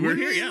here. We're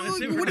here, yeah.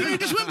 What do you need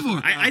to swim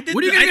for? I did,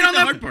 What are you I gonna did get on the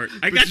that- hard part.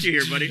 I got you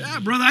here, buddy. Yeah,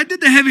 brother, I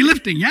did the heavy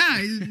lifting. Yeah,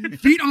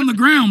 feet on the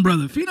ground,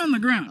 brother. Feet on the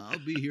ground. I'll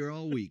be here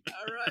all week.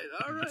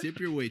 All right. Tip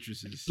your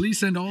waitresses. Please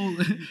send all.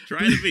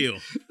 Try the veal.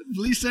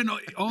 Please send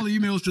all the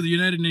emails to the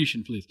United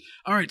Nations, please.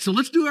 All right, so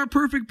let's do our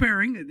perfect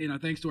pairing.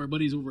 Thanks to our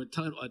buddies over at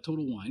Total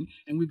Wine,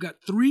 and we've got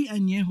 3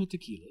 añejo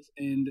tequilas.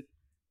 And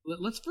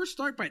let's first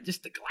start by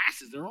just the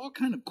glasses. They're all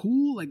kind of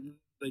cool. Like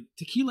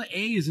tequila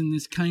A is in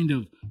this kind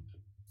of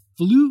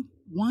flute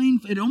wine.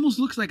 It almost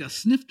looks like a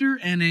snifter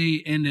and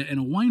a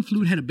wine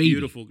flute had a baby.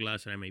 Beautiful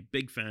glass that I'm a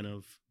big fan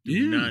of. Do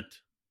Yeah. not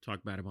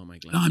talk bad about my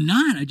glass. No, I'm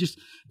not. I just,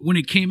 when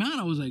it came out,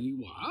 I was like,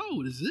 wow,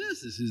 what is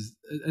this? This is,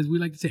 as we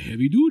like to say,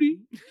 heavy duty.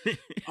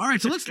 All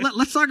right, so let's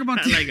talk about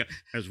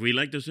as we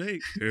like to say,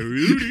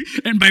 heavy duty.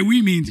 and by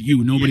we means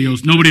you. Nobody Yeah,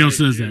 else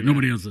says that. yeah.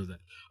 Nobody else says that.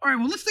 All right,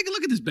 well, let's take a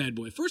look at this bad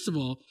boy. First of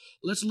all,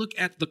 let's look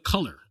at the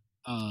color.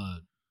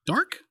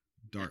 Dark?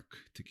 Dark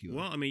tequila.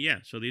 Well, I mean, yeah.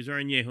 So these are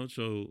añejo.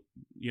 So,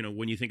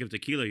 when you think of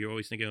tequila, you're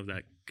always thinking of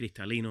that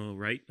cristalino,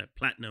 right? That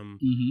platinum,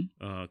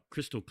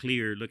 crystal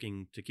clear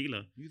looking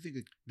tequila. You think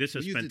of, This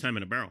has you spent think- time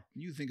in a barrel.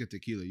 you think of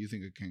tequila, you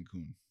think of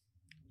Cancun.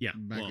 Yeah.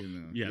 Back well,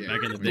 in the- yeah, yeah,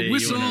 back in the right. day. The you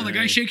whistle, and the I-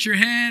 guy shakes your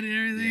head and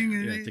everything.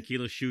 Yeah, Yeah,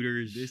 tequila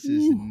shooters. This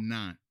is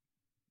not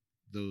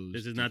those.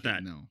 This is not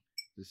that. No.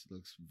 This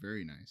looks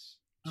very nice.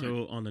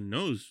 So on the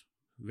nose,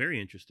 very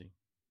interesting.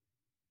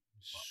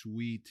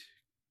 Sweet,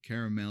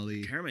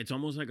 caramelly. Caramel. It's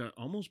almost like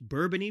almost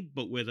bourbony,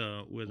 but with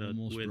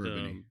Almost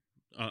bourbony.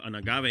 an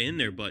agave in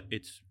there. But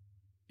it's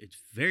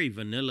very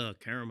vanilla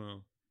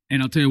caramel.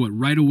 And I'll tell you what,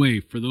 right away,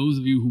 for those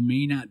of you who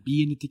may not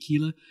be into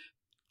tequila,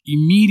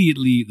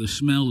 immediately the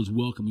smell is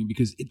welcoming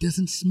because it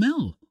doesn't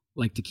smell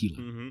like tequila,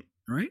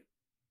 Mm-hmm. right?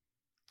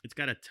 It's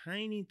got a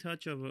tiny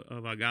touch of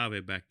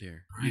agave back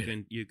there. Right.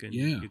 You can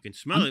Yeah. you can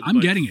smell it. I'm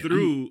but getting it.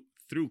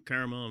 through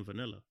caramel and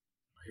vanilla.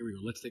 Here we go.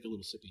 Let's take a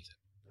little sippy sip.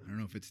 I don't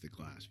know if it's the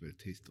glass, but it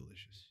tastes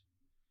delicious.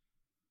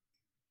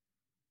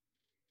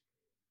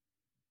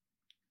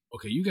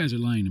 Okay, you guys are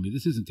lying to me.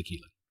 This isn't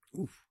tequila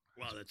Oof!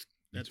 Wow, that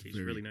tastes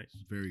very, really nice.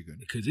 Very good.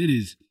 because it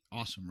is.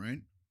 Awesome, right?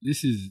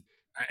 This is,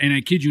 and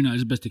I kid you not,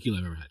 it's the best tequila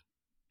I've ever had.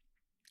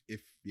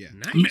 Yeah.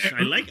 Nice.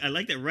 I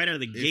like that right out of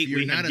the gate. you're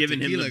We not have a given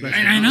him tequila the guy- best.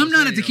 And I'm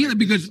not a saying, tequila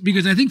like,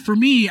 because I think for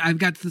me, I've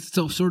got this,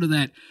 sort of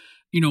that,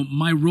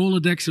 my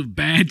Rolodex of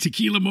bad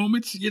tequila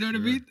moments. You know what I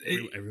mean?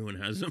 Everyone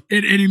has them.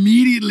 And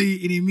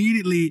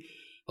immediately,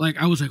 like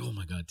I was like, oh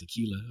my god,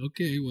 tequila.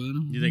 Okay, well,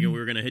 You thinking we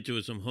were gonna hit you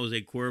with some Jose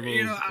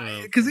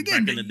Cuervo? because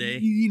again, back in the day.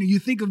 you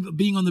think of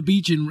being on the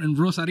beach in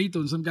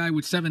Rosarito and some guy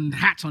with 7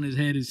 hats on his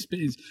head is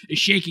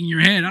shaking your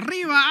head,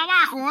 arriba,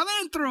 abajo,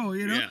 adentro,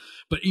 Yeah.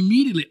 But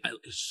immediately,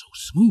 it's so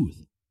smooth.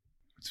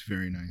 It's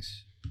very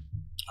nice.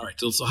 All right,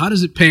 so how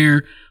does it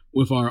pair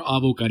with our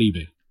Avo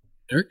Caribe,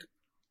 Eric?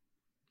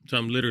 So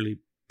I'm literally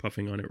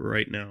puffing on it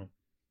right now.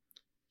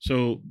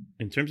 So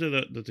in terms of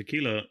the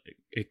tequila,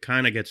 it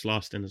kind of gets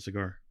lost in the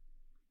cigar.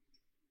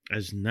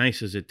 As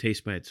nice as it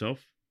tastes by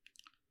itself.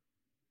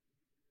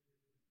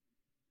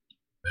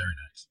 Very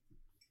nice.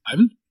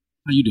 Ivan,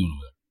 how you doing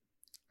over there?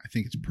 I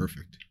think it's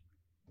perfect.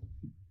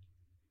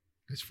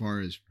 As far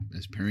as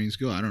pairings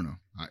go, I don't know.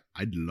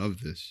 I'd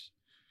love this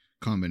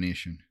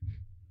combination.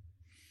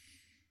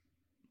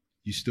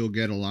 You still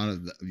get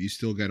you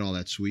still get all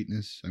that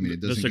sweetness. I mean,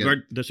 it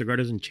doesn't The cigar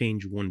doesn't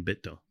change one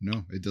bit though.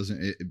 No, it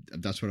doesn't.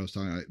 That's what I was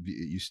talking about.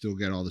 You still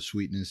get all the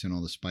sweetness and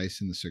all the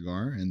spice in the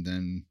cigar, and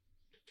then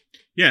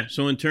Yeah.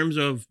 So in terms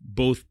of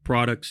both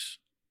products,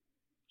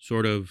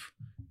 sort of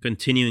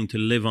continuing to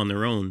live on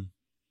their own,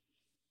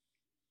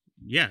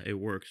 yeah, it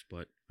works.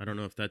 But I don't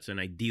know if that's an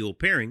ideal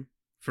pairing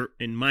for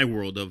in my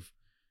world of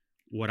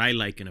what I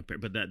like in a pair,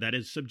 but that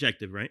is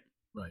subjective, right?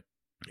 Right.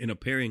 In a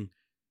pairing,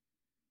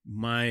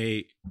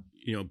 my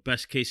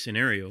best case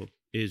scenario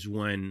is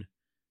when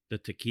the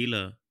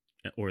tequila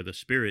or the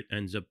spirit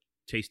ends up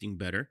tasting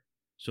better,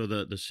 so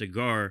the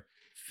cigar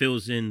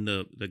fills in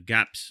the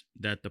gaps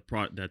that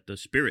the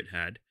spirit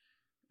had,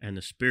 and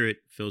the spirit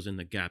fills in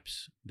the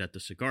gaps that the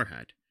cigar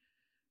had.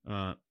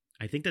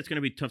 I think that's going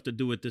to be tough to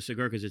do with this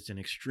cigar because it's an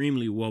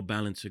extremely well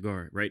balanced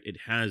cigar, right? It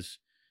has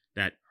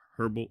that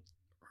herbal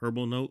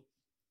note,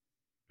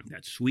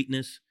 that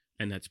sweetness,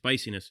 and that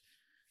spiciness.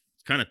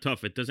 It's kind of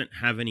tough. It doesn't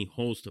have any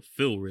holes to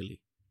fill, really.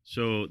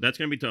 So that's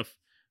going to be tough.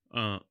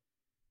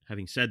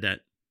 Having said that,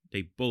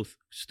 they both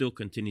still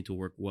continue to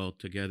work well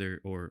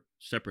together or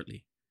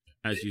separately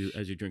as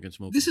you drink and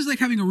smoke. This is like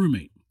having a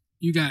roommate.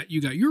 You got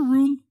your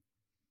room,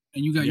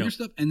 and you got your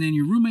stuff, and then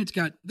your roommate's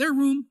got their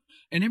room,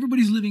 and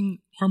everybody's living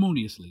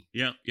harmoniously.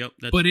 Yeah, yep.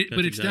 But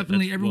it's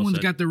definitely everyone's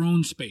got their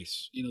own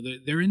space.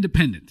 They're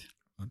independent.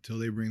 Until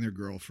they bring their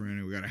girlfriend,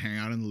 and we got to hang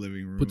out in the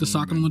living room. Put the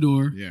sock on the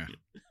door. Yeah.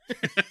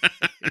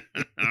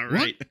 All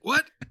right.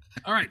 What?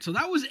 All right. So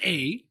that was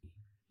A.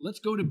 Let's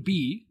go to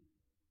B.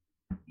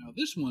 Now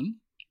this one,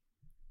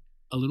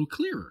 a little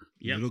clearer.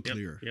 Yep, a little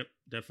clearer. Yep,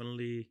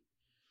 definitely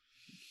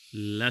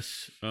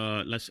less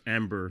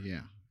amber.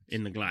 Yeah.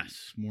 In the glass.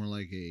 It's more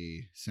like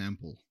a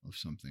sample of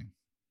something.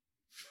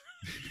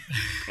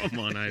 Come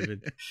on,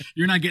 Ivan.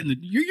 You're not getting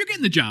you're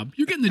getting the job.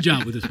 You're getting the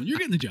job with this one. You're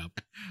getting the job.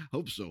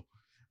 Hope so.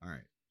 All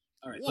right.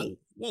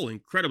 Whoa,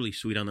 incredibly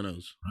sweet on the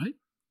nose. Right?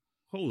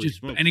 Holy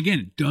smokes. And again,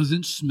 it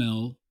doesn't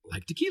smell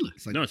like tequila.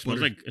 It's like no, it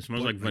smells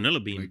like vanilla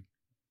bean. Like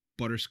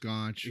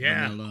butterscotch.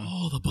 Yeah. Vanilla.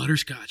 Oh, the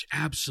butterscotch.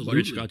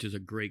 Absolutely. Butterscotch is a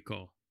great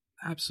call.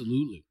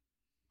 Absolutely.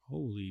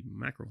 Holy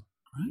mackerel.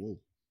 Right? Whoa.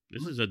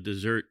 This is a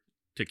dessert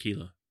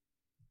tequila.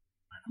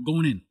 I'm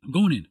going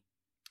in.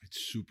 It's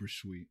super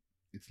sweet.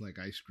 It's like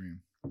ice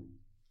cream.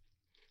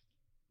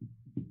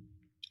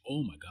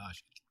 Oh my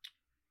gosh.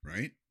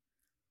 Right?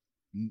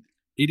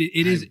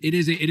 It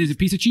is a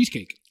piece of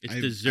cheesecake. It's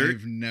dessert.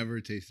 I've never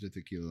tasted a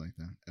tequila like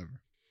that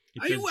ever.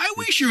 I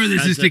wish sure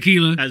this is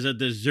tequila. As a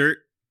dessert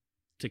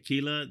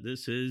tequila,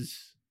 this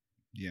is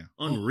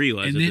unreal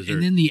as a dessert.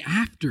 And then the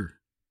after.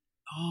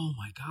 Oh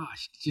my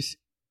gosh.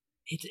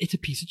 It's a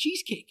piece of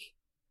cheesecake.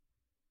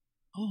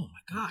 Oh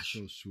my gosh.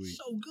 So sweet.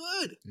 So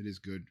good. It is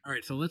good. All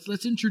right, so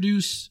let's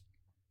introduce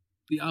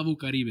the Avo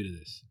Caribe to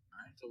this.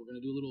 All right, so we're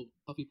going to do a little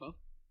puffy puff.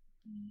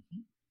 Mm-hmm.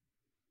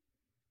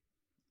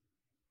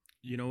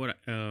 You know what?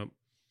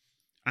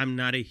 I'm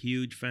not a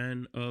huge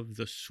fan of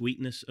the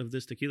sweetness of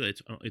this tequila.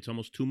 It's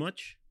almost too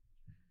much,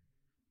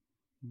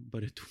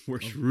 but it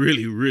works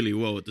really, really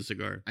well with the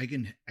cigar. I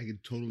can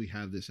totally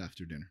have this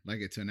after dinner. Like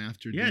it's an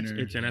after Yeah,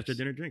 dinner. it's an after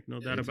dinner drink, no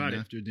doubt about It's it.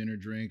 an after dinner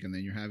drink, and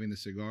then you're having the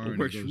cigar. It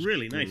works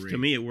really nice. To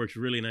me, it works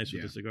really nice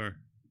with Yeah. the cigar.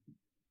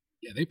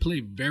 Yeah, they play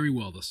very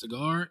well. The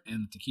cigar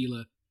and the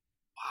tequila.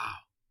 Wow,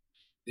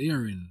 they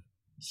are in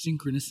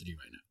synchronicity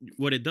right now.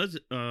 What it does,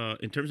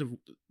 in terms of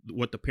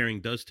what the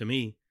pairing does to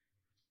me,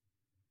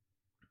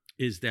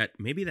 is that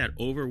maybe that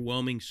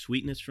overwhelming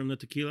sweetness from the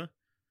tequila,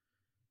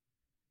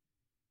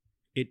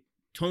 it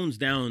tones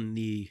down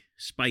the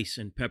spice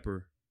and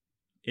pepper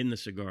in the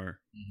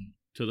cigar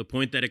to the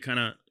point that it kind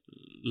of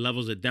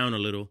levels it down a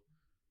little,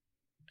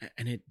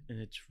 and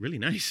it's really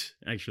nice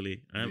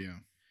actually.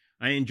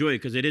 I enjoy it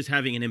because it is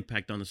having an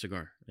impact on the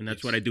cigar, and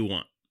that's what I do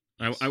want.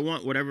 I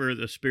want whatever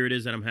the spirit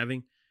is that I'm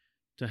having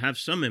to have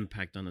some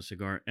impact on the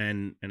cigar,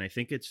 and I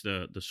think it's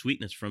the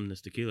sweetness from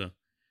this tequila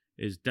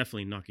is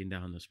definitely knocking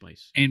down the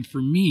spice. And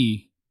for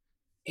me,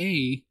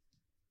 I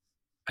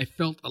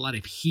felt a lot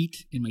of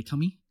heat in my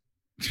tummy.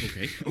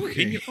 Okay.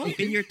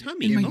 In your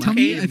tummy. In my Okay.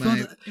 tummy, I in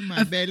felt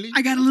my belly.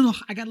 I got a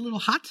little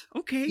hot.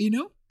 Okay. You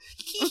know.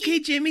 Okay,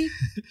 Jimmy.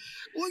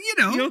 Well, you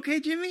know. You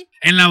okay, Jimmy?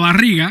 En la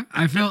barriga,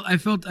 I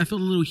felt a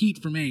little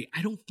heat from A.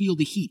 I don't feel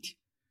the heat.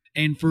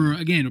 And for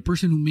again, a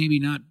person who maybe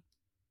not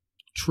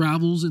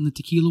travels in the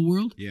tequila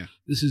world,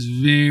 this is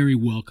very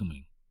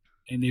welcoming,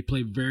 and they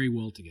play very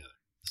well together.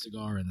 The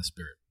cigar and the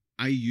spirit.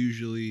 I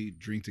usually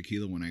drink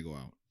tequila when I go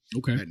out.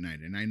 Okay. At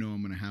night, and I know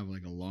I'm gonna have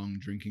like a long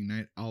drinking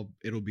night.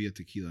 It'll be a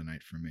tequila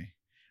night for me.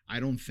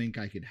 I don't think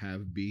I could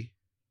have B.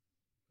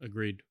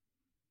 Agreed.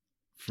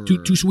 For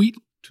Too sweet.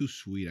 Too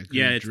sweet. I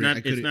Yeah, it's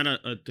drink, not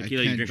a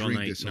tequila you drink all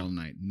night. This all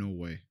night. No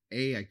way.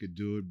 A, I could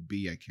do it.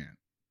 B, I can't.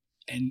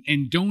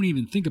 And don't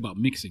even think about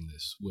mixing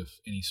this with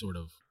any sort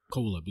of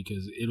cola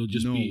because it'll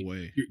just no be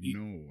way.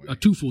 No way. a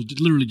twofold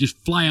just literally just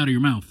fly out of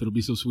your mouth. It'll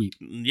be so sweet.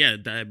 Yeah,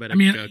 diabetic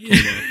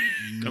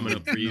cola coming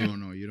up for you.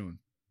 No, you don't.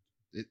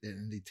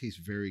 And they taste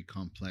very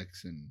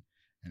complex and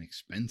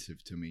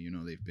expensive to me. You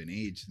know, they've been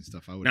aged and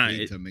stuff. I would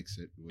hate to mix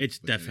it. It's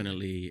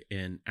definitely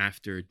an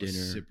after dinner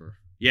sipper.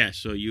 Yeah,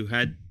 so you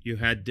had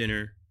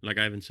dinner, like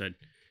Ivan said,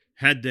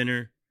 had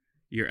dinner.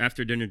 Your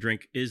after dinner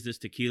drink is this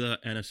tequila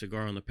and a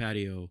cigar on the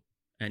patio,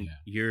 and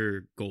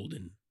you're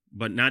golden.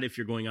 But not if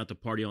you're going out to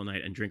party all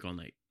night and drink all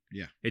night.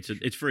 Yeah,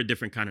 it's for a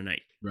different kind of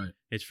night. Right.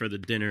 It's for the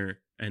dinner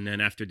and then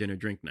after dinner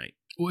drink night.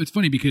 Well, it's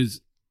funny because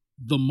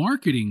the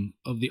marketing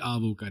of the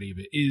Avo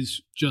Caribe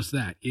is just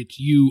that. It's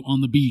you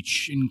on the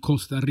beach in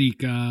Costa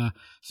Rica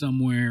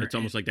somewhere. It's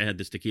almost like they had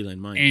this tequila in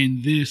mind.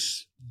 And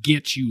this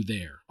gets you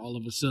there. All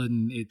of a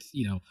sudden, it's,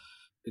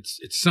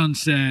 it's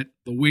sunset.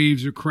 The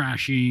waves are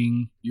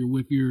crashing. You're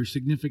with your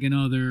significant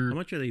other. How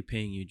much are they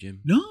paying you,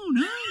 Jim? No.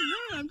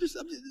 I'm just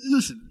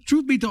listen.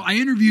 Truth be told, I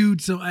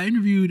interviewed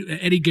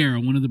Eddie Guerra,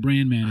 one of the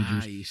brand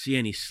managers. You see,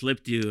 and he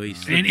slipped you.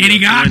 And he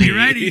got me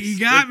right. He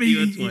got me.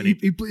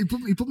 He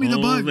put me the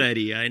bug.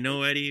 Eddie, I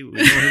know Eddie. We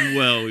know him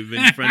well. We've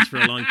been friends for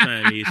a long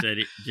time. He said,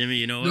 "Jimmy,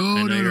 you know what?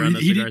 No.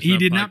 He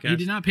did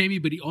not pay me,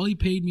 but all he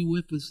paid me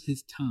with was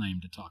his time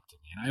to talk to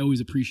me, and I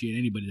always appreciate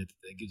anybody that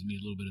gives me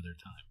a little bit of their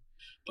time.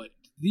 But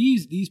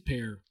these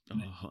pair,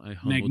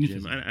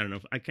 magnificent. Jim. I don't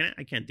know. I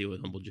can't deal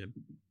with humble Jim.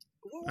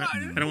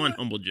 I don't want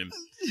humble Jim.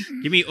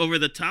 Give me over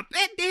the top.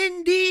 Hey,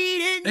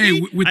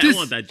 with I this, don't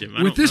want that Jim.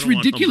 With this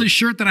ridiculous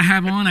shirt that I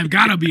have on, I've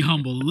got to be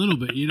humble a little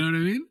bit. You know what I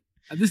mean?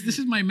 This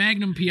is my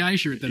Magnum PI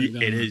shirt that I've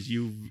got. It on. is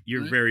you.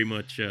 You're right? very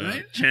much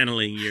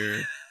channeling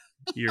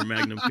your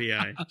Magnum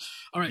PI.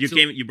 All right.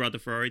 You brought the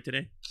Ferrari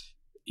today.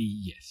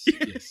 Yes.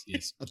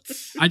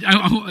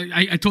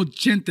 I told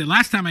Chente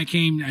last time I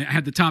came, I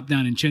had the top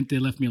down, and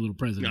Chente left me a little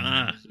present.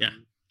 Yeah.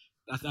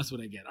 That's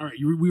what I get. All right,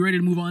 we ready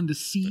to move on to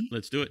C?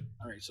 Let's do it.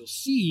 All right, so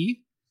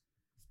C,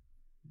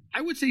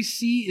 I would say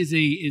C is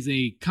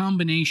a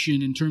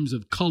combination in terms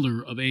of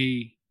color of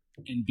A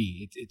and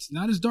B. It's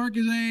not as dark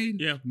as A.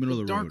 Yeah, middle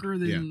of the darker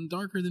road.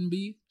 Darker than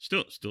B.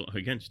 Still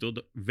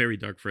very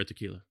dark for a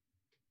tequila.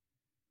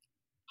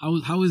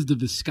 How is the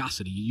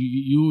viscosity?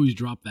 You always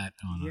drop that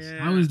on us.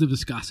 How is the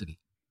viscosity?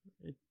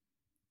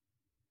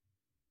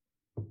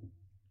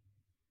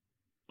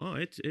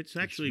 It's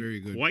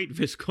actually quite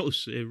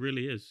viscose. It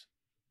really is.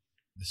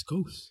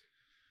 Viscose.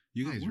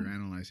 You guys are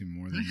analyzing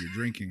more than you're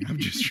drinking. I'm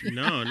just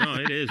No,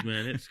 it is,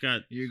 man. It's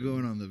got. You're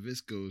going on the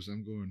viscose.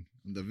 I'm going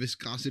on the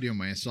viscosity of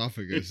my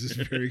esophagus. This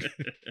is very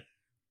good.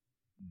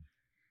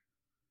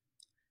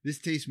 This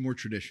tastes more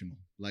traditional,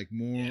 like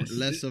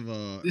less of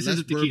a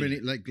less bourbon,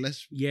 like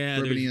less. Yeah,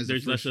 bourbon-y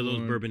there's less of those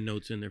bourbon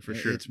notes in there for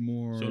sure. It's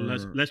more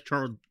less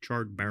charred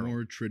barrel,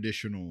 more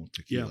traditional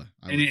tequila.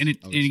 Yeah.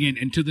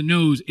 And to the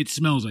nose, it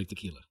smells like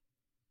tequila.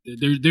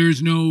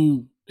 There's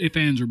no ifs,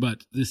 ands, or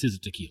buts. This is a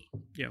tequila.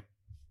 Yeah.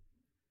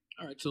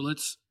 All right, so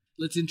let's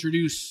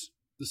introduce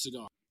the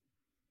cigar.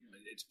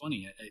 It's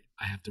funny.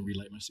 I have to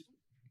relight my cigar.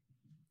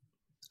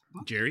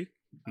 Jerry?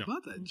 How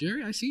about that,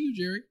 Jerry? I see you,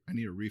 Jerry. I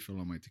need a refill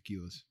on my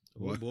tequilas.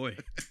 Oh boy,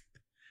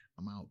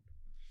 I'm out.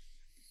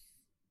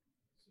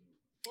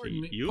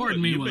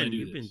 Pardon me while I do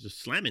You've been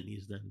just slamming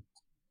these then.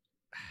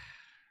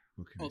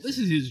 This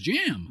is his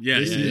jam. Yeah,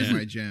 this is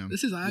my jam.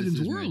 This is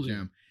Ivan's world.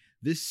 Jam.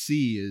 This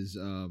C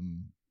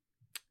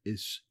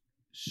is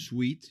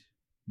sweet,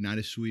 not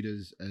as sweet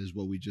as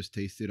what we just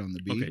tasted on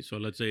the B. Okay, so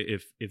let's say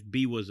if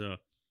B was a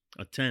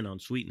 10 on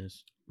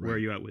sweetness, where are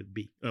you at with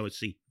B? Oh, it's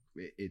C.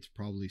 It's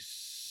probably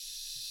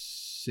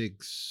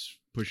 6,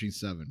 pushing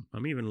 7.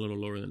 I'm even a little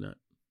lower than that.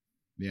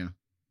 Yeah.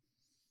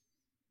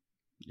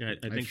 Yeah,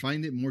 I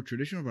find it more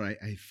traditional, but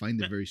I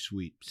find it very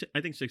sweet. I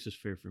think 6 is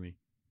fair for me.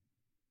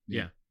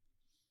 Yeah.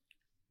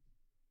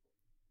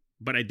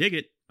 But I dig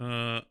it.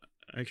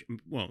 Okay,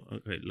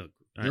 look.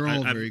 They're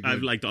all very good.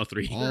 I've liked all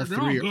three. All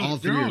three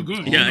are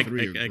good. Yeah, I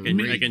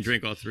can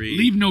drink all three.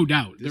 Leave no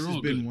doubt. This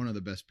has been one of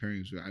the best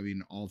pairings. I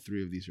mean, all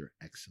three of these are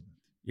excellent.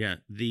 Yeah.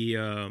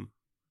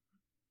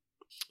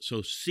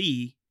 So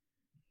C,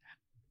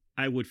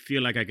 I would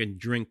feel like I can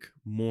drink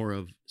more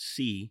of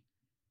C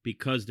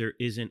because there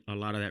isn't a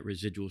lot of that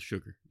residual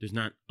sugar. There's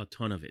not a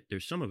ton of it.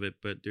 There's some of it,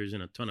 but there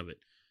isn't a ton of it.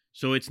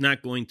 So it's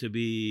not going to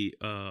be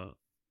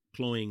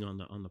cloying on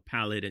the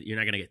palate, and you're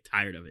not going to get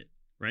tired of it,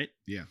 right?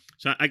 Yeah.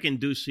 So I can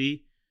do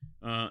C.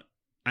 I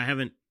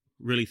haven't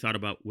really thought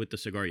about with the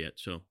cigar yet,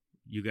 so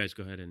you guys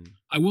go ahead and...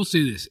 I will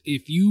say this.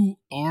 If you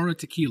are a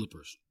tequila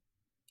person,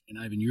 and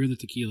Ivan, you're the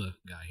tequila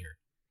guy here,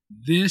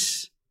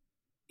 this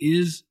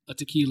is a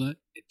tequila.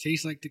 It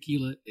tastes like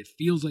tequila. It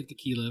feels like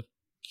tequila.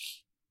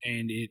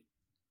 And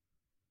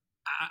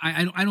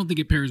I don't think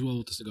it pairs well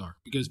with the cigar.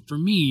 Because for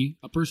me,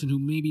 a person who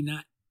maybe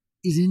not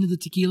is into the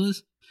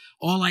tequilas,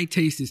 all I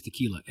taste is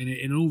tequila, and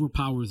it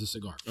overpowers the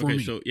cigar. For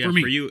me. So yeah,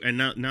 for you. And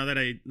now that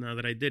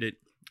I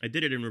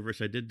did it in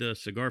reverse. I did the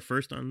cigar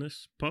first on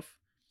this puff.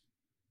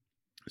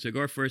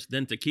 Cigar first,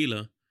 then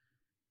tequila,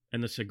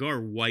 and the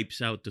cigar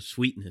wipes out the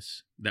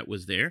sweetness that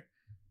was there,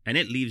 and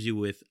it leaves you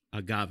with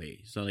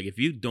agave. So like if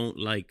you don't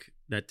like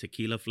that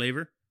tequila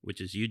flavor,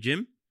 which is you,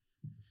 Jim,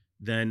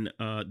 then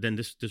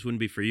this wouldn't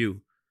be for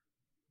you.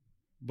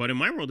 But in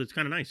my world, it's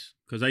kind of nice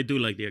because I do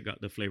like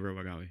the flavor of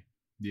agave.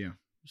 Yeah.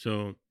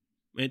 So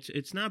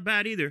it's not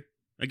bad either.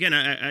 Again,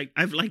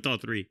 I've liked all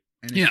three.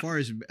 And as far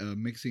as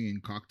mixing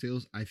in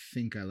cocktails, I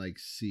think I like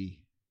C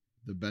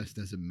the best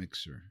as a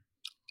mixer.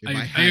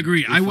 I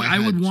agree. I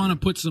would want to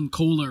put some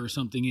cola or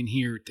something in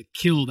here to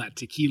kill that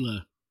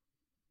tequila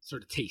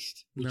sort of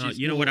taste. No,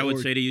 you know what I would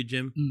say to you,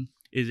 Jim,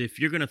 is if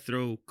you're gonna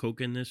throw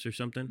Coke in this or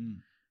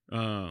something,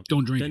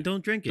 don't drink then it.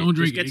 don't drink it. Don't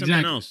drink Just it. Get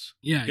something else.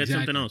 Yeah, get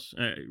something else.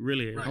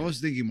 Really, I was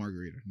thinking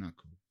margarita, not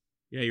Coke.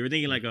 Yeah, you were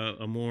thinking like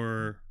a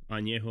more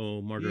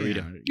añejo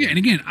margarita. Yeah, and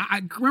again,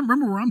 I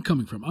remember where I'm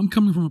coming from. I'm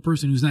coming from a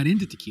person who's not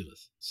into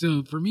tequilas.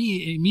 So for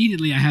me,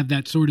 immediately I have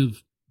that sort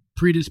of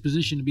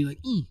predisposition to be like,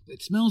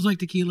 it smells like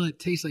tequila, it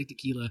tastes like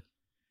tequila,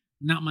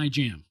 not my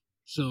jam.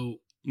 So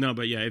no,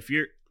 but yeah, if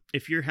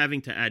you're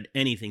having to add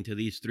anything to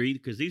these three,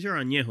 because these are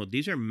añejo,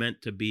 these are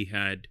meant to be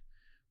had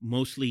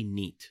mostly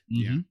neat.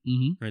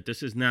 Right.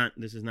 This is not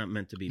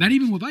meant to be not mixed.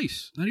 even with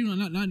ice, not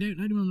even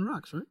on the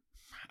rocks, right?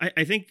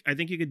 I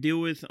think you could deal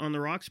with on the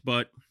rocks,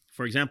 but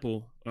for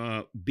example,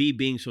 B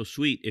being so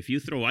sweet, if you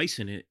throw ice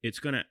in it, it's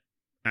gonna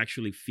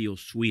actually feel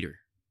sweeter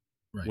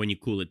when you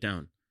cool it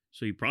down.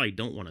 So you probably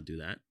don't want to do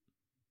that.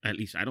 At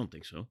least I don't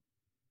think so.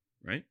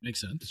 Right?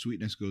 Makes sense. The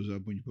sweetness goes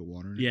up when you put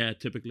water in it. Yeah,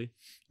 typically.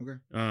 Okay.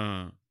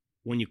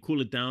 When you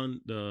cool it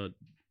down, the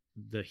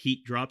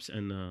heat drops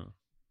and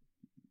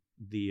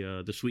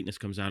the sweetness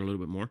comes out a little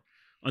bit more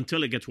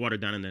until it gets watered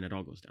down, and then it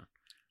all goes down.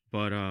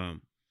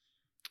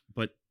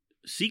 But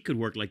C could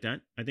work like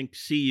that. I think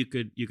C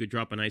you could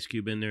drop an ice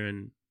cube in there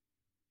and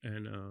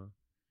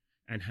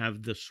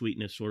have the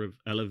sweetness sort of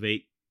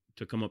elevate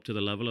to come up to the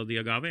level of the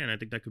agave, and I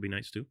think that could be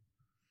nice too.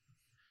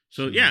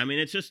 So yeah, I mean,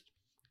 it's just,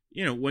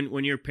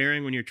 when you're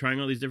pairing, when you're trying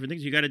all these different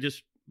things, you got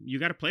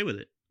to play with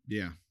it.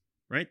 Yeah.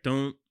 Right?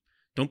 Don't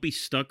be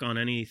stuck on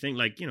anything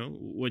like,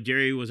 what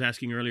Jerry was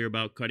asking earlier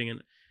about cutting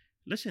in.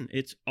 Listen,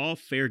 it's all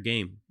fair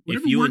game.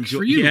 Whatever works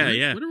for you. Yeah, right?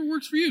 yeah. Whatever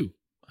works for you.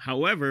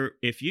 However,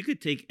 if you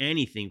could take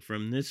anything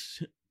from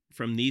these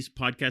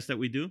podcasts that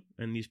we do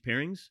and these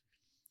pairings,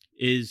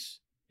 is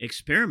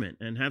experiment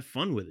and have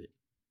fun with it.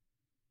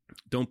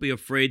 Don't be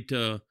afraid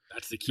to.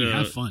 That's the key.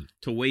 Have fun.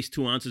 To waste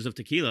 2 ounces of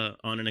tequila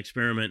on an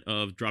experiment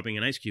of dropping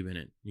an ice cube in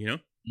it.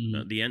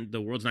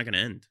 The world's not going to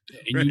end.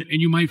 And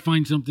you might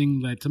find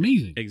something that's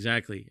amazing.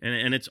 Exactly,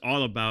 and it's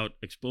all about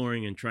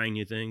exploring and trying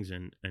new things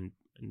and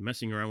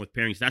messing around with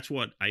pairings. That's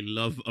what I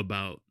love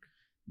about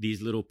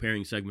these little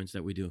pairing segments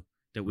that we do.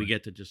 That we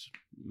get to just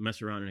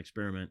mess around and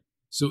experiment.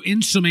 So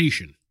in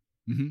summation,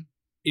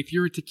 if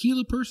you're a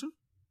tequila person,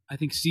 I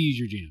think C is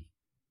your jam.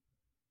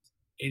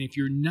 And if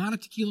you're not a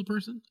tequila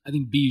person, I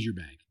think B is your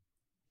bag.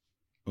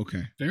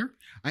 Okay. Fair?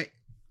 All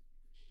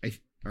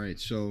right.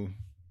 So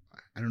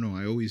I don't know.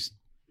 I always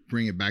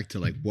bring it back to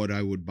like what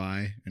I would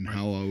buy and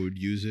how I would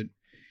use it.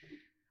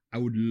 I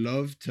would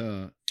love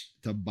to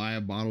buy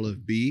a bottle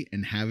of B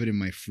and have it in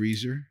my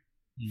freezer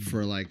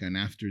for like an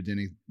after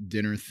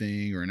dinner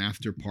thing or an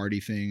after party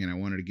thing, and I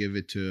wanted to give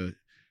it to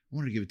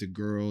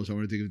girls, I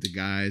wanted to give it to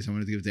guys, I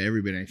wanted to give it to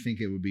everybody. I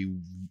think it would be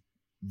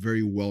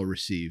very well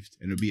received,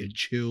 and it would be a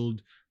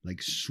chilled,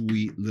 like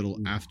sweet little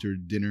after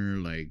dinner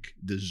like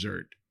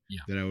dessert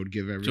that I would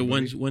give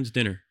everybody. So when's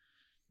dinner?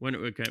 When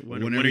are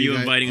Whenever you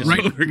guys, inviting us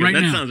right, over? Right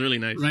that now. Sounds really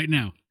nice. Right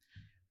now.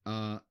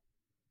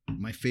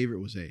 My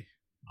favorite was A.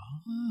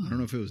 I don't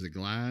know if it was the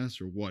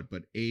glass or what,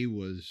 but A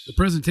was... The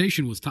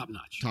presentation was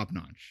top-notch.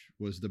 Top-notch.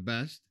 Was the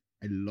best.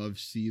 I love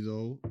C,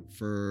 though,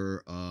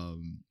 for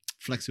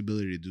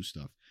flexibility to do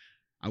stuff.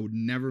 I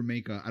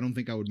don't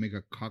think I would make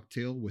a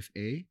cocktail with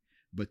A,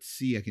 but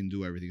C, I can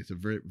do everything. It's a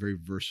very, very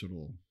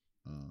versatile...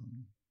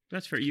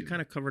 That's fair. You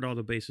kind of covered all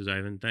the bases,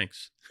 Ivan.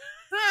 Thanks.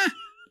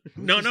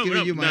 No,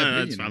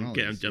 that's fine.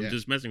 I'm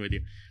just messing with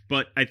you.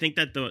 But I think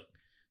that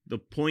the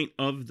point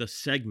of the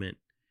segment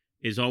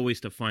is always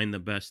to find the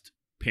best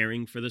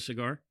pairing for the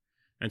cigar.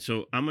 And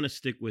so I'm going to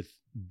stick with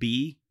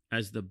B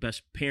as the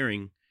best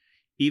pairing,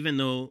 even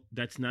though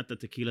that's not the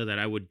tequila that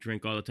I would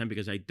drink all the time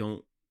because I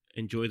don't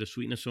enjoy the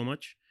sweetness so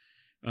much.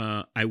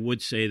 I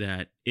would say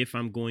that if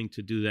I'm going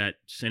to do that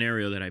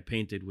scenario that I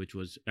painted, which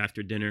was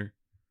after dinner,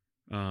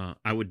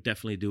 I would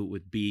definitely do it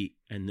with B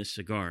and this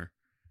cigar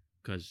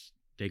because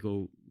they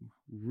go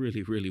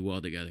really, really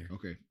well together.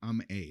 Okay,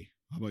 I'm A.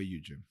 How about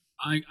you, Jim?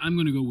 I'm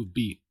going to go with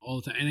B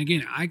all the time. And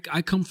again,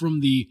 I come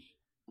from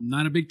I'm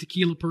not a big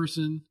tequila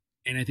person,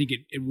 and I think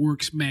it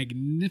works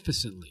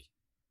magnificently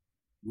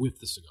with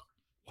the cigar.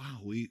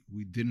 Wow, we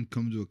didn't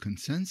come to a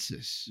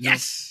consensus.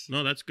 Yes.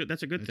 No, that's good.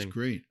 That's a good thing. That's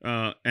great.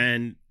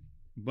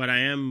 But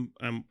I'm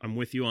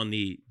with you on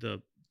the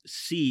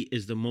C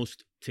is the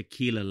most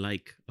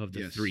tequila-like of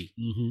the three.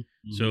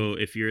 Mm-hmm. So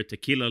if you're a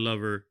tequila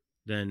lover,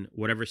 then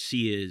whatever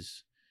C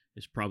is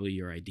probably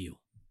your ideal.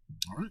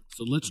 All right.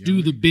 So let's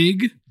do the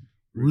big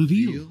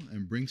reveal.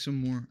 And bring some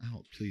more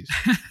out, please.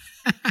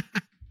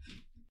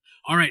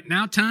 All right.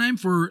 Now time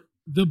for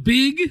the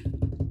big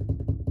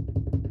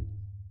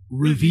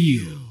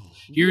reveal.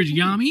 Here's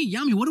Yami.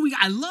 Yami, what do we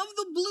got? I love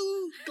the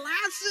blue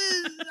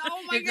glasses.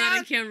 Oh my God.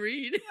 I can't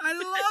read. I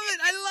love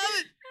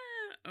it.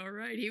 All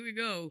right. Here we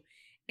go.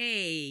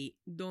 A.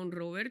 Don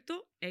Roberto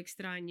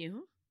Extra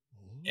Añejo.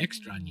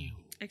 Extra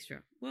añejo.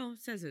 Extra. Well, it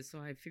says it, so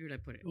I figured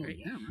I'd put it, right?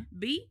 Yeah, man.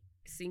 B.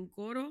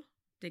 Cincoro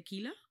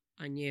Tequila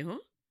Añejo.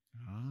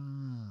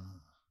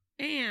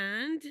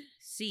 And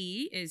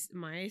C is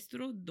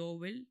Maestro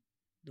Dobel.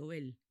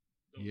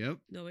 Yep.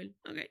 Dobel.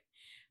 Okay.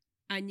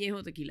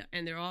 Añejo Tequila.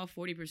 And they're all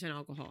 40%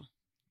 alcohol.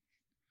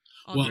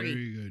 All Well, three.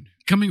 Very good.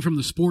 Coming from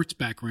the sports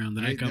background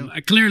that I come,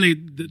 clearly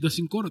the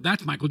Cincoro,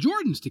 that's Michael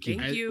Jordan's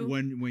tequila. Thank you.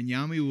 When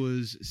Yami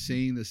was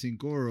saying the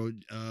Cincoro,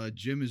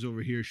 Jim is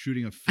over here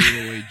shooting a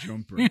fadeaway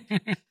jumper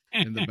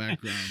in the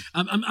background.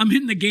 I'm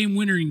hitting the game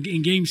winner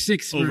in Game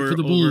 6 for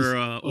the Bulls.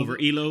 Over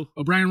Elo.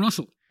 O'Brien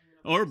Russell.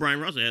 Or Brian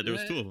Russell. Yeah, there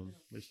was two of them.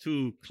 There's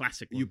two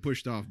classic ones. You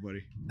pushed off,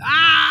 buddy.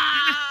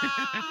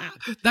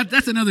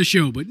 That's another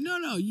show, but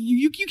no,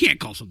 you can't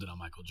call something on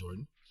Michael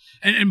Jordan.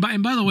 And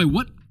by the way,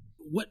 what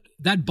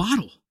that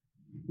bottle?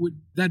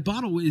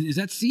 Is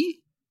that C?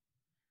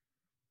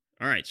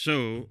 All right,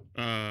 so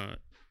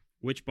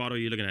which bottle are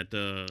you looking at?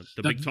 The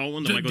big tall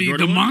one, the Michael the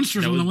Jordan one?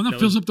 monstrous one, the one that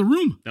fills up the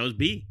room. That was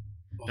B.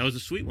 That was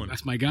the sweet one.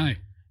 That's my guy.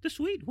 The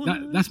sweet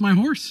one. That's my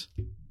horse.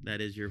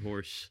 That is your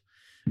horse.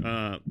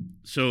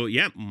 So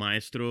yeah,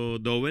 Maestro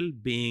Dobel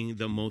being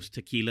the most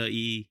tequila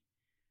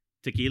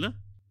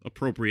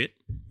appropriate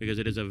because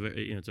it is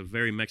it's a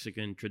very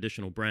Mexican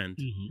traditional brand.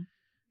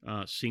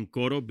 Mm-hmm.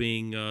 Cincoro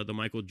being the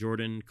Michael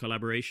Jordan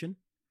collaboration.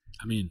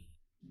 I mean,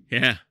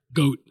 Yeah.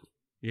 GOAT.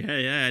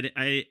 Yeah.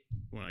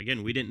 Well,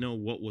 again, we didn't know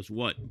what was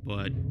what,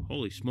 but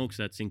holy smokes,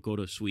 that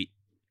Cincoro sweet.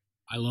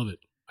 I love it.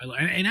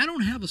 And I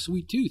don't have a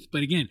sweet tooth,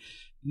 but again,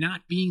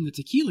 not being the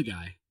tequila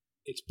guy,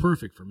 it's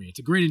perfect for me. It's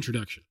a great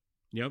introduction.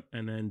 Yep,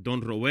 and then Don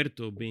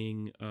Roberto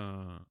being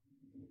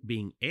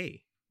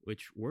A,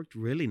 which worked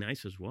really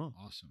nice as well.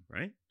 Awesome.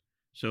 Right?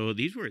 So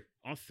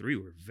all three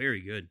were very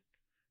good.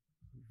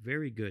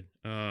 Very good.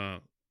 All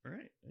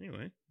right.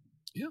 Anyway.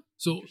 Yeah.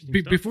 So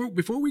Interesting stuff.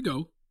 before we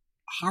go,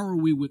 how are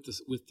we with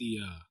the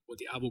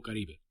Avo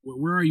Caribe?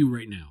 Where are you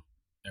right now,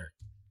 Eric?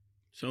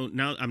 So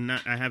now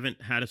I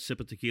haven't had a sip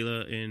of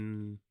tequila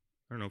in,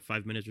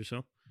 5 minutes or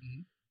so.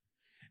 Mhm.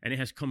 And it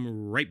has come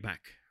right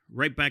back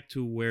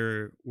to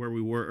where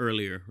we were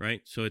earlier,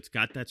 right? So it's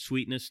got that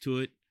sweetness to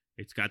it.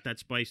 It's got that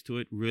spice to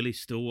it, really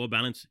still well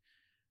balanced.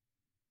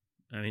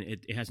 I mean,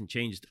 it hasn't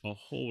changed a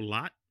whole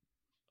lot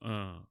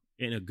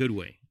in a good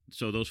way.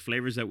 So those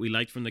flavors that we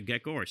liked from the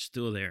get-go are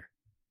still there.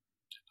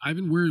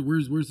 Ivan,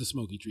 where's the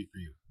smoky treat for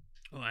you?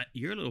 Oh,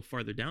 you're a little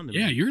farther down than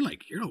Yeah, me. you're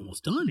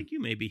almost I done. think you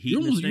may be You're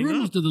heating this thing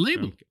almost up. to the No,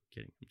 label. I'm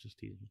kidding. I'm just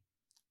teasing.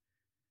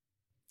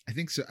 I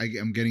think so.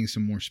 I'm getting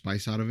some more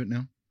spice out of it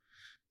now.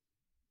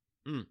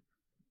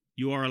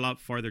 You are a lot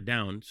farther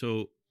down.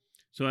 So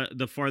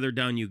the farther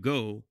down you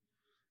go,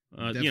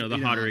 the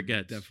hotter it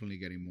gets. Definitely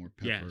getting more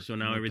pepper. Yeah, so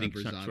now more everything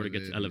peppers out sort of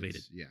gets it.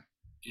 elevated. Yeah.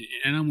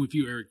 And I'm with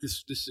you, Eric.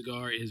 This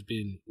cigar has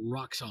been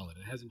rock solid.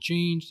 It hasn't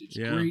changed. It's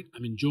Yeah. great.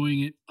 I'm enjoying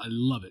it. I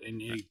love it,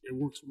 and it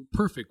works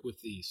perfect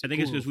with these. I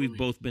think it's because we've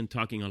both been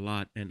talking a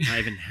lot, and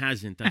Ivan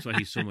hasn't. That's why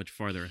he's so much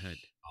farther ahead.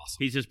 awesome.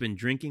 He's just been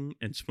drinking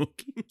and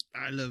smoking.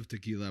 I love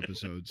tequila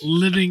episodes.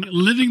 living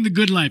the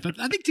good life.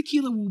 I think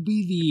tequila will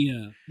be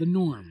the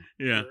norm.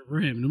 Yeah. For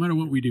him, no matter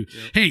what we do.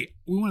 Yep. Hey,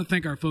 we want to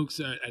thank our folks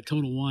at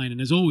Total Wine,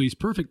 and as always,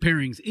 Perfect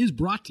Pairings is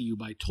brought to you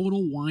by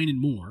Total Wine and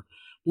More,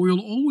 where you'll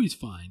always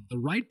find the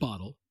right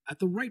bottle at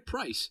the right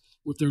price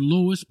with their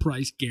lowest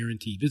price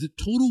guarantee. Visit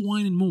Total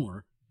Wine and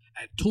More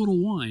at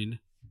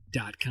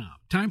TotalWine.com.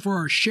 Time for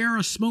our Share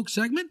a Smoke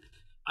segment.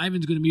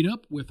 Ivan's going to meet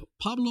up with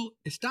Pablo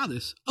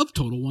Estades of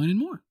Total Wine and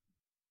More.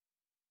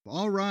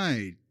 All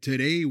right.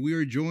 Today we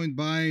are joined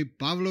by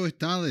Pablo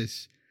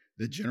Estades,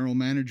 the general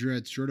manager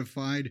at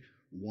Certified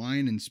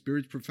Wine and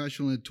Spirits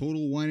Professional at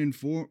Total Wine and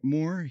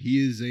More.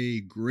 He is a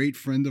great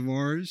friend of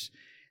ours,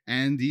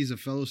 and he's a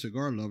fellow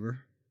cigar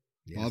lover.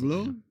 Yes,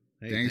 Pablo,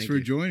 hey, thanks thank for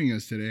you. joining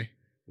us today.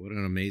 What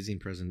an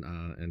amazing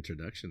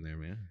introduction there,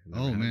 man.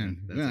 Oh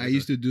man, I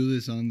used to do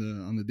this on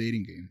the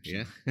dating game. So.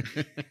 Yeah.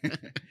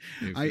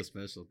 You feel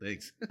special.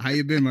 Thanks. How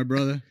you been, my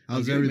brother?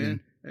 How's good, everything? Man.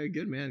 Hey,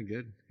 good, man.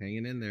 Good.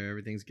 Hanging in there.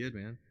 Everything's good,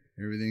 man.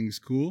 Everything's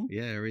cool.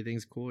 Yeah,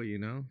 everything's cool.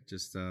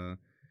 Just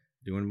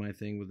doing my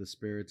thing with the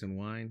spirits and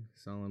wine,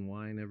 selling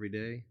wine every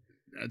day.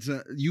 That's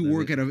you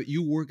work at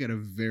a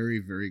very,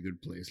 very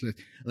good place.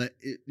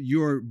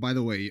 You're, by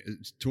the way,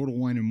 Total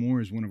Wine and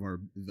More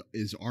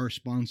is our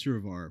sponsor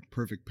of our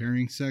Perfect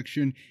Pairing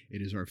section.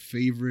 It is our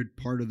favorite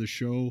part of the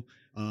show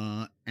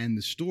and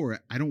the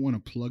store. I don't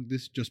want to plug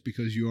this just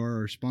because you are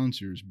our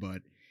sponsors,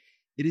 but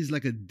it is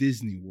like a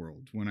Disney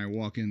World when I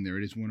walk in there.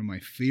 It is one of my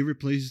favorite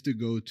places to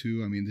go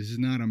to. I mean,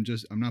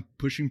 I'm not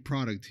pushing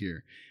product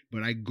here,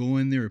 but I go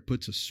in there, it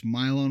puts a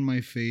smile on my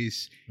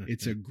face.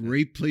 It's a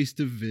great place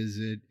to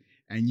visit.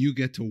 And you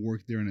get to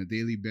work there on a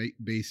daily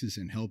basis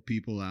and help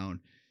people out.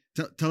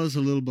 Tell us a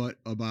little bit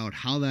about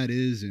how that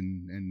is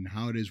and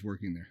how it is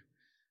working there.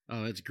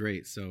 Oh, it's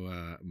great.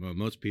 So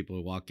most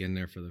people walk in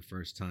there for the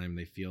first time.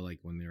 They feel like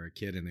when they're a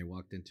kid and they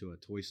walked into a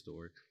toy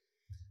store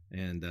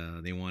and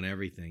they want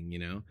everything,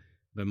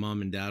 But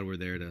mom and dad were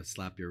there to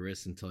slap your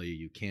wrist and tell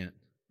you can't.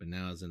 But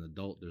now as an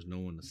adult, there's no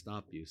one to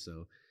stop you.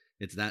 So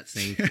it's that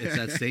same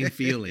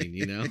feeling,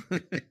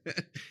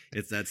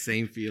 It's that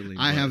same feeling.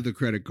 I have the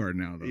credit card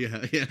now, though.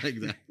 Yeah,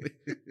 exactly.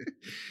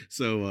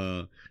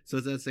 So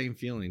it's that same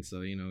feeling.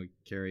 So,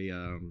 carry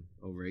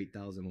over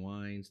 8,000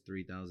 wines,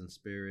 3,000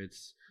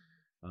 spirits,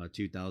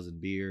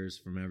 2,000 beers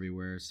from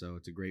everywhere. So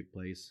it's a great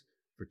place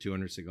for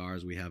 200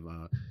 cigars.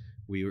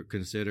 We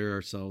consider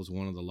ourselves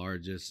one of the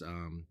largest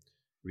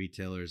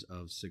retailers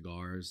of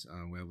cigars.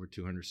 We have over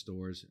 200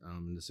 stores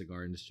in the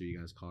cigar industry. You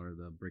guys call it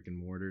the brick and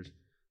mortars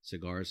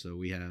cigars. So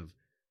we have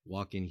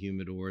walk-in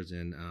humidors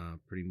in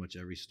pretty much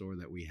every store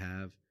that we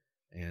have,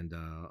 and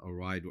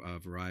a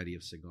variety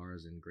of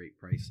cigars and great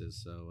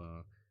prices.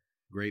 So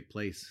great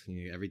place.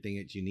 You know, everything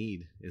that you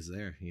need is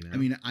there. You know, I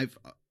mean, I've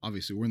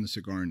obviously we're in the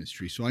cigar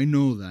industry, so I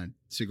know that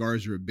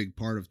cigars are a big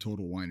part of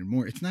Total Wine and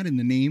More. It's not in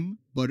the name,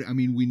 but I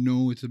mean, we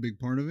know it's a big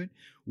part of it.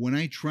 When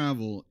I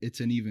travel, it's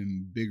an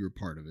even bigger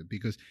part of it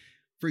because,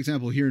 for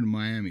example, here in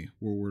Miami,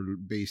 where we're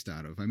based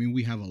out of, I mean,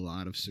 we have a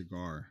lot of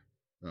cigar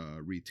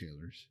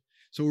retailers,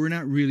 so we're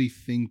not really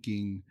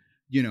thinking,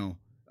 you know.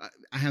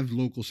 I have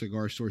local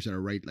cigar stores that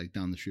are right like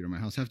down the street of my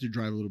house. I have to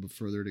drive a little bit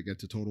further to get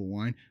to Total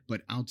Wine.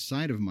 But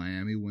outside of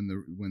Miami, when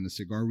the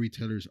cigar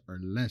retailers are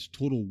less,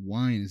 Total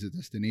Wine is a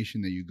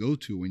destination that you go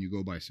to when you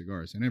go buy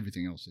cigars and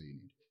everything else that you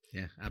need.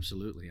 Yeah,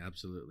 absolutely,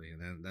 absolutely,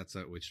 and that's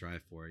what we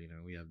strive for. You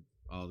know, we have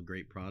all the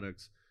great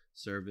products,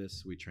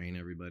 service. We train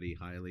everybody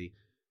highly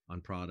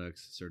on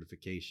products,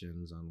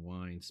 certifications on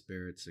wine,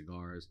 spirits,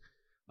 cigars.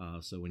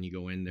 So when you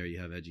go in there, you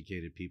have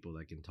educated people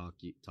that can talk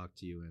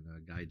to you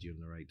and guide you in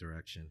the right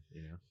direction.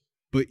 You know.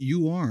 But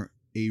you are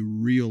a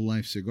real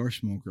life cigar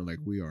smoker, like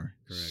we are.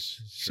 Correct.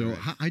 So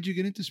Correct. how'd you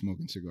get into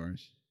smoking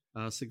cigars?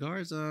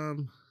 Cigars. I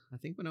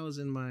think when I was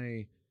in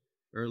my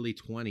early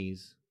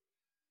 20s,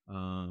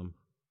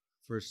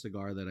 first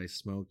cigar that I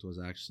smoked was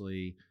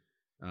actually,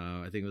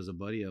 I think it was a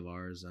buddy of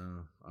ours,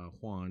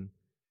 Juan.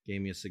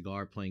 Gave me a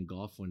cigar playing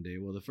golf one day.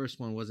 Well, the first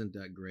one wasn't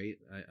that great.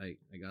 I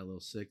got a little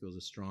sick. It was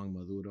a strong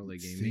Maduro they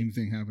gave me. Same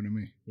thing happened to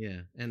me.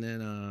 Yeah. And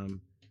then,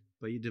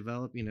 but you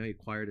develop, you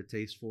acquired a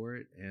taste for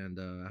it. And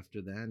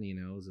after that,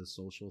 it was a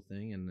social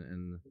thing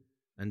and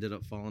ended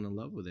up falling in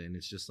love with it. And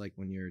it's just like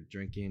when you're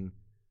drinking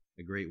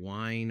a great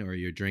wine or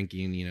you're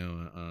drinking,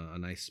 a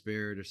nice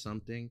spirit or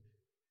something,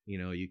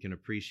 you can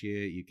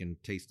appreciate, you can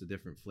taste the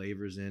different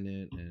flavors in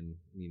it and,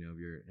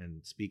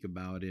 and speak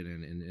about it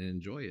and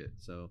enjoy it.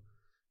 So,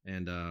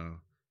 and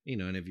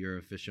if you're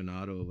an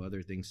aficionado of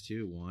other things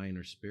too, wine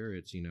or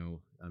spirits,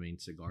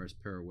 cigars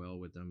pair well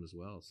with them as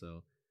well.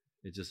 So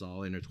it just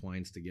all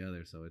intertwines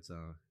together. So it's,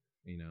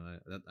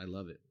 I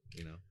love it,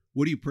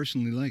 What do you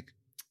personally like?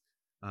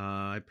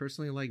 I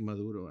personally like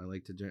Maduro. I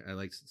like to drink, I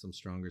like some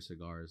stronger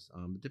cigars.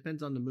 It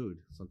depends on the mood.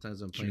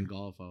 Sometimes I'm playing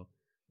golf. I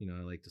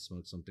like to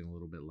smoke something a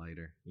little bit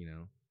lighter,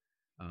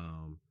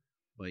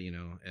 but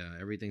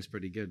everything's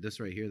pretty good. This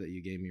right here that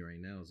you gave me right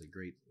now is a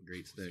great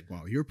stick.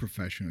 Wow, you're a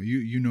professional.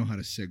 You know how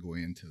to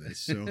segue into this.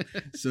 So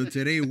so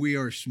today we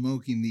are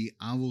smoking the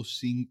Avo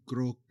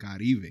Syncro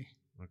Caribe.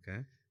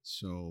 Okay.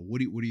 So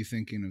what are you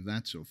thinking of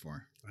that so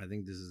far? I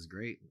think this is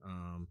great.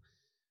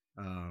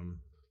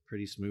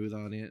 Pretty smooth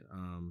on it.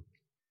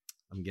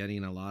 I'm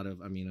getting a lot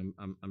of.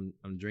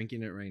 I'm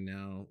drinking it right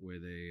now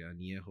with a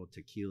añejo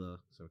tequila,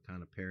 so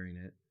kind of pairing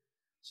it.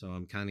 So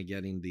I'm kind of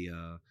getting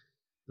the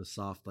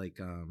soft, like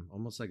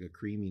almost like a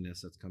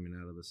creaminess that's coming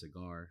out of the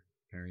cigar,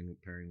 pairing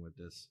with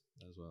this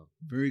as well.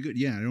 Very good.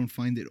 Yeah, I don't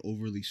find it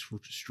overly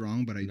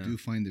strong, but I do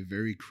find it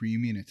very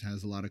creamy and it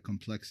has a lot of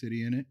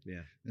complexity in it.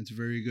 Yeah, that's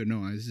very good.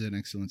 No, this is an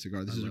excellent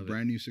cigar. This is a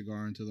brand new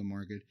cigar into the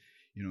market.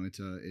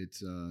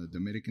 It's a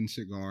Dominican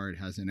cigar. It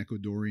has an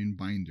Ecuadorian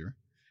binder,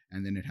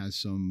 and then it has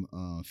some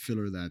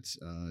filler that's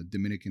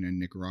Dominican and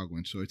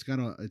Nicaraguan. So it's got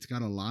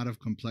a lot of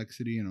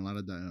complexity and a lot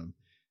of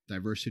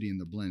diversity in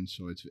the blend.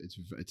 So it's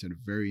a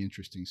very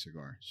interesting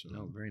cigar.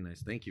 So very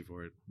nice. Thank you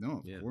for it.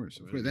 No, of course.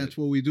 That's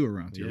what we do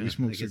around here. We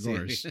smoke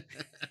cigars.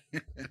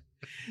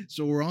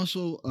 So we're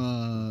also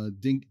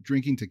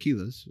drinking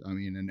tequilas.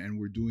 And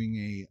we're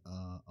doing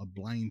a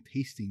blind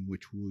tasting,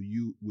 which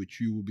you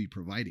will be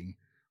providing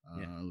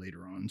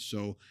later on.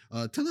 So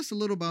tell us a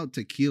little about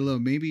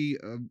tequila, maybe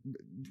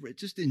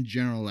just in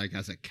general, like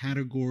as a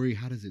category.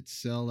 How does it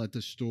sell at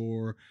the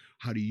store?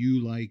 How do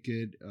you like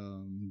it?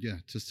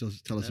 Just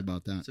tell us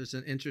about that. So it's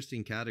an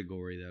interesting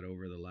category that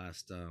over the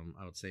last,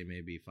 I would say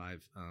maybe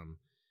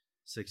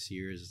 5-6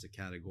 years, is a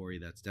category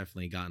that's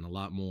definitely gotten a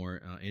lot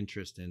more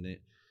interest in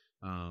it.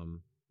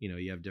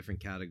 You have different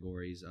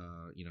categories.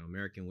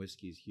 American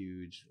whiskey is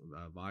huge,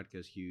 vodka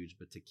is huge,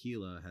 but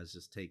tequila has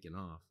just taken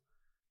off.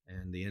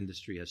 And the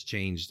industry has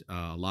changed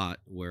a lot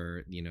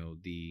where,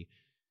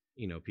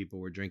 people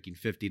were drinking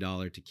 $50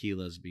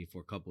 tequilas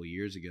before a couple of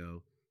years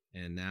ago.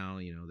 And now,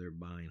 they're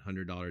buying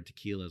 $100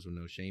 tequilas with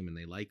no shame and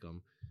they like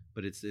them.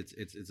 But it's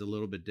a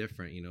little bit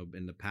different.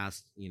 In the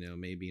past,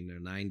 maybe in the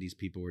 90s,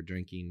 people were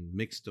drinking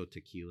mixto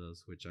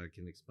tequilas, which I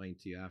can explain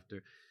to you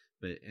after.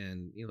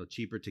 And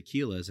cheaper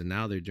tequilas. And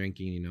now they're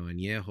drinking,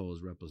 añejos,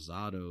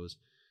 reposados,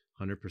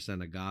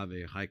 100%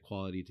 agave, high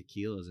quality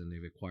tequilas, and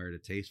they've acquired a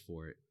taste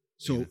for it.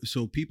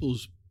 So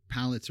people's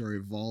palates are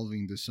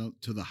evolving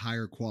to the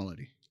higher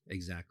quality.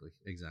 Exactly.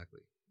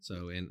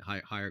 So in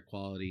higher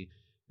quality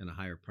and a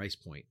higher price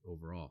point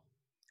overall.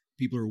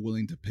 People are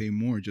willing to pay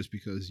more just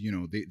because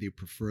they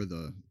prefer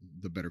the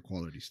better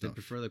quality stuff. They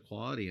prefer the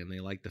quality, and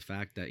they like the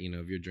fact that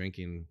if you're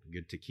drinking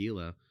good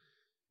tequila,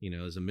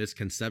 there's a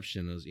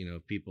misconception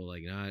of people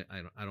like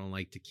I don't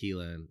like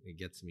tequila and it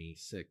gets me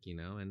sick,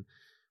 and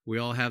we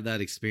all have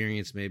that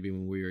experience maybe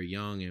when we were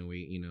young and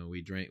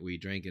we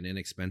drank an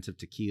inexpensive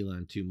tequila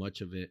and too much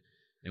of it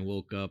and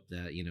woke up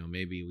that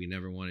maybe we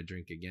never want to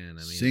drink again.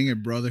 I mean, sing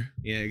it, brother.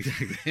 Yeah,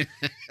 exactly.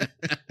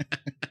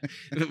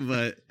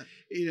 But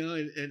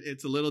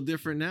it's a little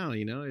different now.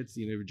 It's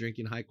we're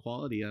drinking high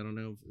quality. I don't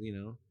know.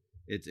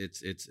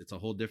 It's a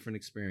whole different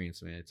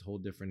experience, man. It's a whole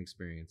different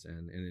experience,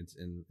 and it's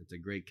a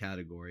great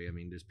category. I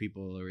mean, there's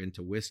people who are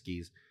into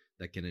whiskeys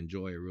that can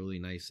enjoy a really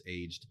nice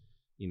aged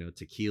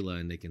tequila,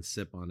 and they can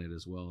sip on it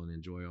as well and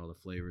enjoy all the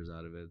flavors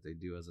out of it. They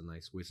do as a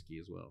nice whiskey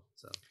as well.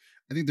 So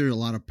I think there are a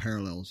lot of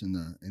parallels in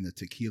the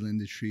tequila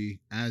industry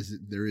as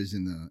there is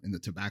in the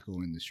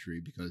tobacco industry,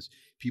 because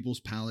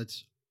people's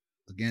palates,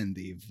 again,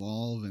 they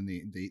evolve and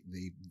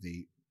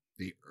they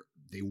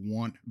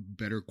want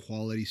better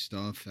quality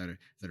stuff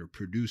that are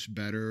produced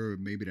better,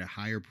 maybe at a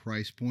higher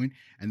price point,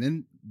 and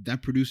then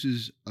that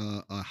produces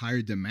a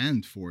higher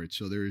demand for it.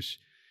 So there's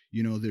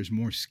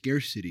more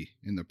scarcity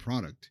in the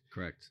product.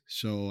 Correct.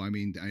 So I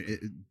mean,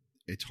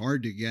 it's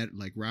hard to get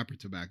like wrapper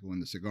tobacco in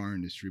the cigar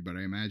industry, but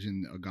I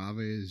imagine agave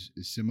is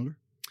similar.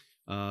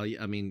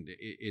 Yeah, I mean,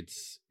 it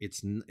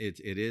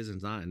is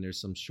and not, and there's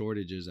some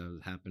shortages that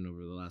have happened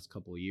over the last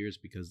couple of years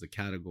because the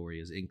category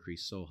has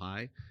increased so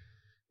high,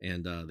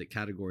 and the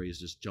category has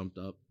just jumped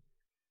up,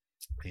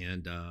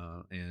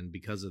 and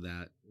because of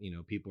that,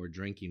 people are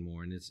drinking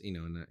more, and it's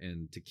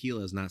and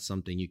tequila is not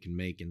something you can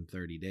make in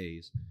 30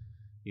 days.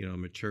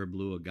 Mature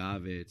blue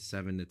agave, it's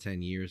 7 to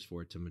 10 years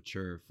for it to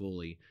mature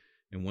fully.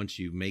 And once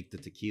you make the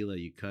tequila,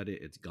 you cut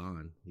it, it's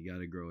gone. You got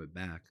to grow it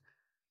back.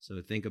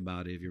 So think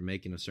about it. If you're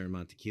making a certain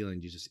amount of tequila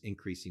and you're just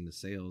increasing the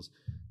sales,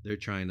 they're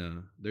trying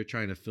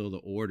to fill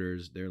the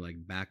orders. They're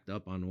like backed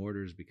up on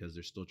orders because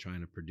they're still trying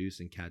to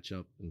produce and catch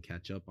up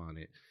on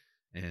it.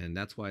 And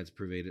that's why it's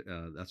pervaded.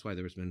 That's why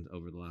there's been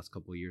over the last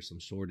couple of years some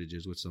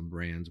shortages with some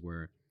brands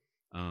where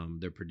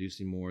they're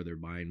producing more, they're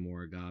buying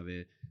more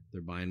agave,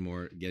 they're buying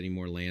more, getting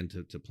more land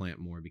to plant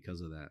more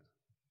because of that.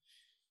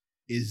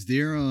 Is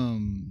there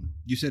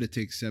you said it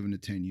takes 7 to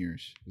 10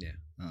 years? Yeah.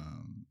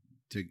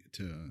 To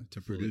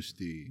produce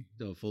to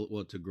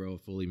grow a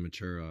fully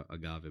mature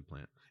agave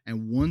plant.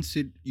 And once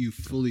you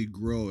fully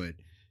grow it,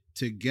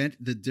 to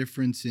get the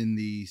difference in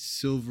the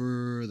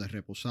silver, the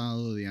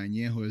reposado, the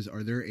añejo,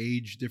 are there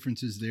age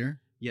differences there?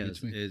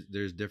 Yes,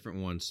 there's different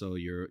ones. So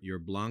your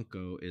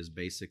blanco is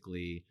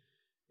basically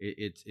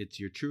it's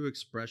your true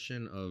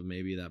expression of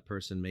maybe that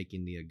person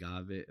making the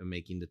agave and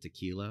making the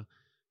tequila,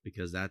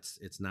 because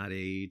it's not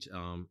aged.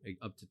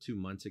 Up to 2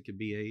 months it could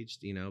be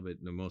aged,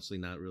 but mostly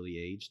not really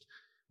aged.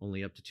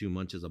 Only up to 2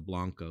 months is a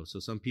blanco. So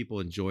some people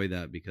enjoy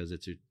that because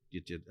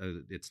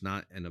it's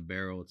not in a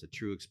barrel. It's a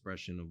true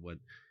expression of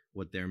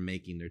what they're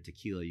making, their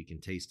tequila. You can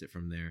taste it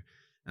from there.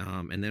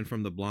 And then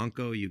from the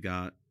blanco, you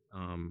got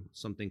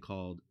something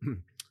called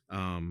you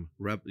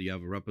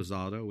have a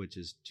reposado, which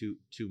is 2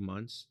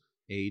 months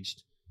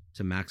aged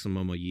to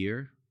maximum a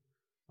year.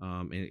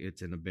 And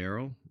it's in a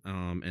barrel.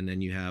 And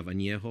then you have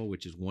añejo,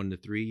 which is 1 to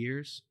 3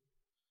 years.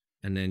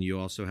 And then you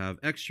also have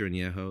extra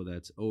añejo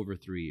that's over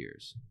 3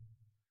 years.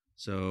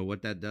 So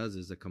what that does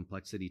is the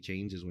complexity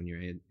changes when you're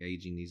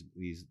aging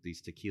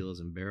these tequilas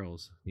in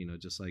barrels.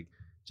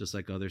 Just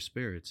like other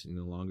spirits.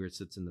 The longer it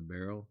sits in the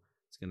barrel,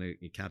 it's going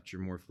to capture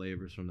more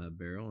flavors from that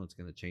barrel, and it's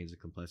going to change the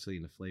complexity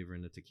and the flavor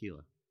in the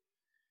tequila.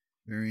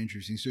 Very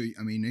interesting. So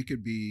I mean, it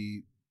could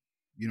be,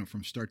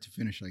 from start to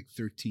finish, like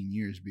 13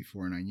 years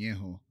before an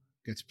añejo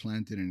gets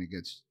planted and it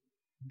gets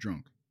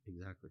drunk.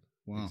 Exactly.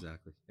 Wow.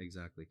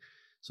 Exactly.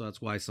 So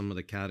that's why some of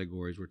the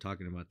categories we're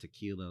talking about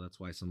tequila. That's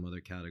why some other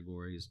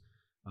categories.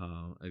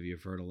 If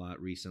you've heard a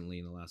lot recently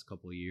in the last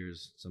couple of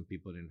years, some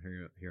people didn't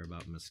hear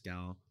about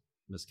mezcal.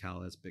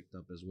 Mezcal has picked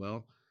up as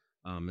well.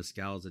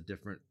 Mezcal is a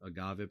different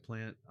agave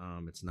plant.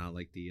 It's not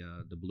like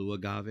the blue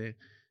agave.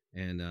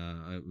 And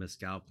a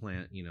mezcal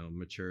plant,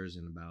 matures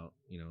in about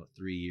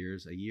 3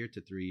 years, a year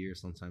to 3 years.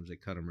 Sometimes they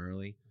cut them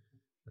early.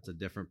 That's a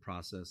different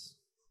process,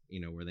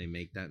 where they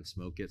make that and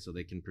smoke it, so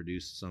they can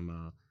produce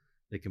some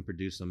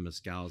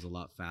mezcals a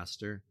lot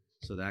faster.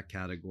 So that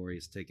category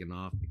is taken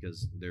off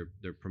because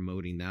they're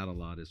promoting that a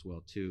lot as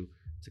well too,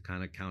 to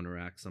kind of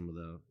counteract some of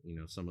the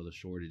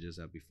shortages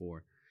that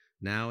before.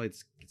 Now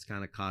it's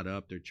kind of caught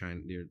up. They're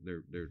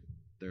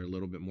a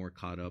little bit more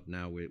caught up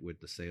now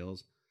with the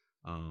sales.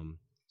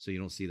 So you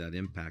don't see that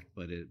impact,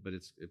 but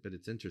it's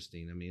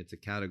interesting. I mean, it's a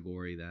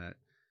category that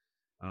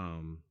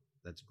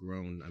that's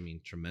grown, I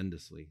mean,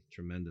 tremendously.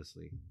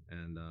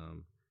 And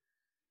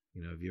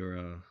if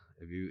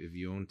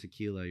you own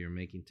tequila, you're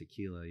making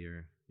tequila,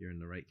 you're in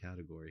the right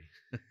category.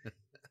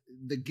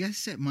 The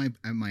guests at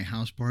my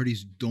house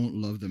parties don't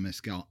love the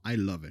mezcal. I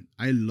love it.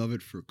 I love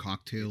it for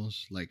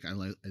cocktails. Like I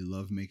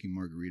love making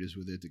margaritas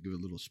with it to give a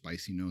little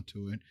spicy note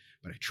to it.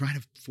 But I try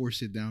to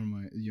force it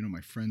down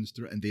my friends'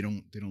 throat, and they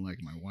don't like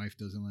it. My wife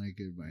doesn't like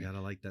it. You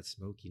gotta like that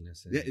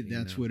smokiness.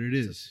 That's what it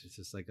is. It's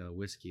just like a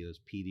whiskey. Those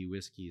peaty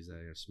whiskeys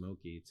that are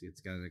smoky.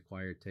 It's got an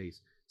acquired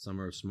taste. Some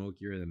are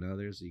smokier than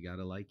others. You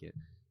gotta like it.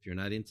 If you're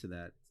not into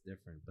that, it's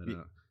different. But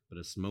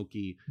a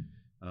smoky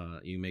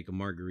You make a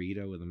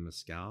margarita with a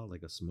mezcal,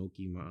 like a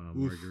smoky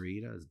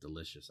margarita. It's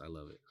delicious. I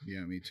love it.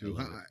 Yeah, me too.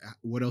 I love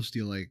What else do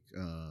you like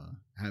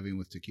having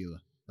with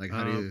tequila? Like,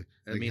 how do you?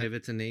 I mean, if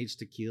it's an aged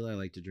tequila, I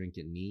like to drink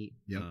it neat.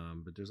 Yep.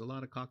 But there's a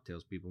lot of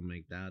cocktails. People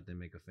make that. They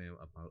make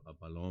a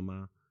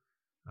paloma,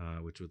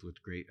 which with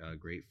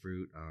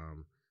grapefruit.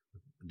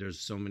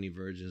 There's so many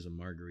versions of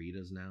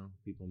margaritas now.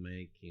 People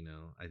make.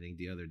 I think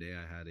the other day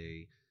I had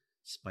a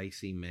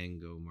spicy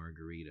mango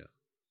margarita.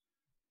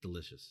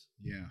 Delicious.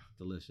 Yeah.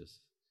 Delicious.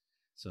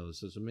 So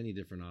many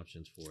different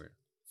options for it.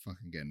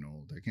 Fucking getting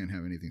old. I can't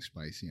have anything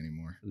spicy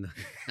anymore.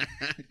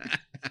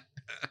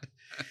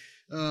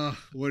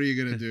 What are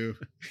you gonna do?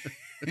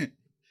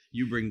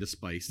 You bring the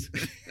spice.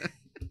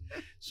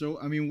 So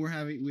I mean, we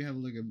have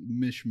like a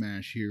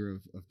mishmash here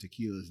of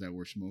tequilas that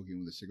we're smoking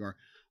with a cigar.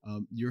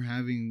 You're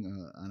having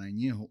an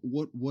añejo.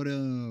 What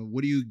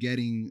are you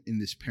getting in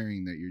this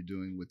pairing that you're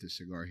doing with the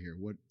cigar here?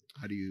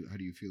 How do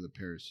you feel it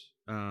pairs?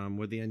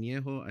 With the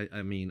añejo,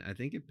 I mean, I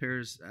think it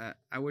pairs.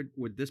 I would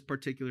with this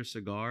particular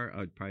cigar,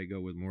 I'd probably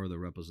go with more of the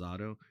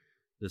reposado.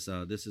 This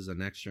is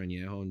an extra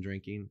añejo I'm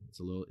drinking.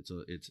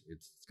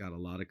 It's got a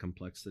lot of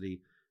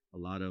complexity, a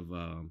lot of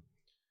a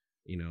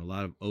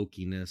lot of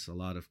oakiness, a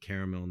lot of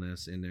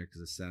caramelness in there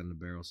because it's sat in the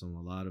barrel. So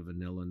a lot of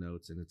vanilla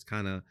notes, and it's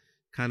kind of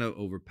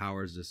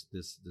overpowers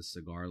this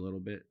cigar a little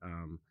bit.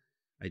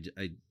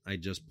 I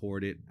just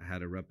poured it. I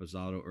had a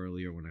reposado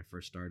earlier when I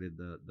first started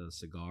the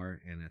cigar,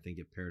 and I think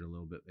it paired a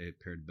little bit. It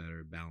paired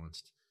better,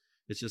 balanced.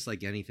 It's just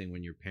like anything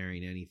when you're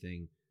pairing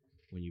anything.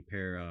 When you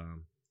pair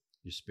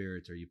your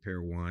spirits or you pair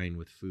wine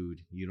with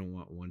food, you don't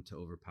want one to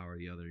overpower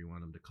the other. You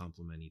want them to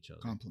complement each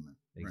other.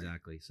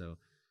 Exactly. Right.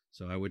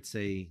 So I would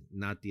say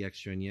not the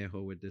extra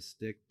añejo with this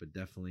stick, but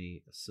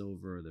definitely a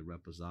silver or the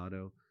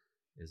reposado.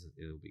 It's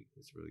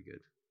really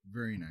good.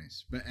 Very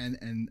nice. But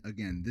and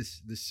again,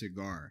 this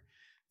cigar,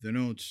 the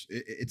notes,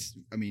 it's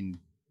I mean,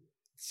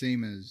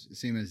 same as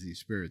these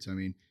spirits. I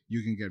mean,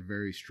 you can get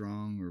very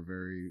strong or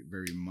very,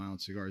 very mild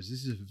cigars.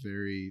 This is a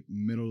very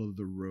middle of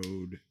the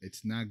road.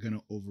 It's not going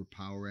to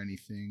overpower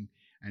anything,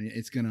 and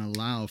it's going to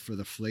allow for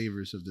the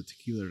flavors of the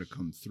tequila to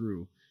come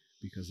through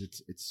because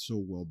it's so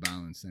well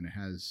balanced, and it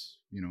has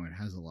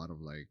a lot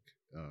of like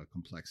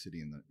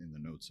complexity in the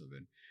notes of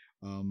it.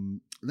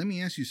 Let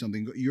me ask you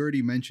something. You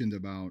already mentioned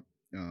about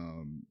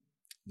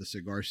the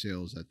cigar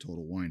sales at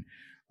Total Wine.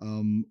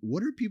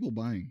 What are people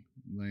buying?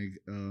 Like,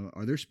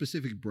 are there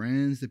specific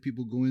brands that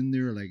people go in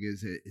there? Like,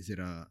 is it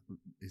a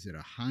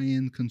high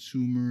end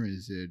consumer?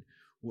 Is it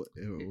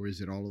or is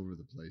it all over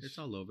the place? It's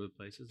all over the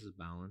place. It's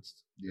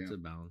balanced. Yeah. It's a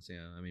balance.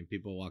 Yeah. I mean,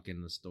 people walk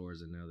in the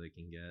stores and know they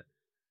can get,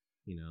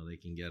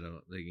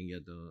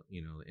 the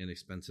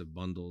inexpensive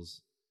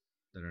bundles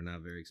that are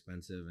not very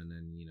expensive, and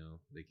then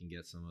they can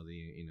get some of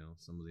the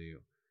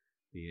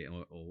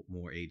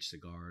more aged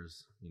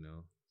cigars.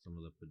 Some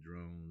of the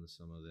Padrones,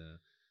 some of the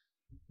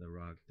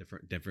rock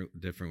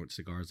different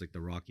cigars like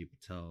the Rocky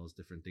Patels,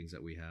 different things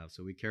that we have.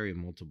 So we carry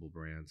multiple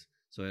brands.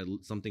 So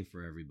something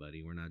for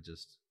everybody. We're not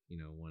just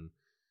one.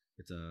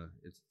 It's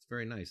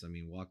very nice. I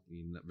mean,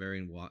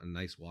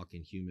 nice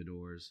walk-in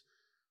humidors,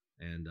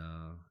 and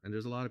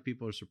there's a lot of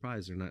people are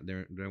surprised.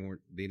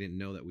 They didn't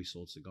know that we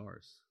sold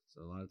cigars.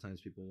 So a lot of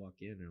times people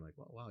walk in and they're like,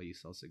 wow, you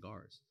sell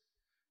cigars,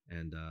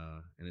 and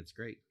it's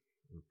great.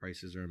 The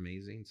prices are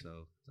amazing.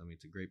 So I mean,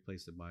 it's a great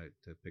place to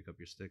pick up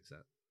your sticks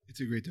at. It's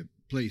a great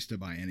place to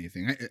buy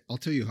anything. I'll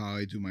tell you how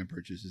I do my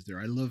purchases there.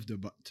 I love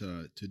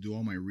to do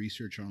all my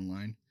research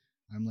online.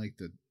 I'm like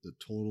the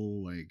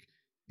total like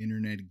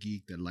internet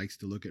geek that likes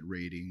to look at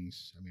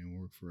ratings. I mean,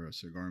 I work for a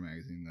cigar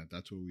magazine.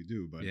 That's what we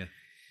do. But yeah.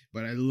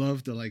 But I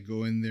love to like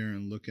go in there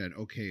and look at,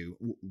 okay,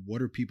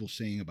 what are people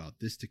saying about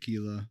this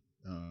tequila?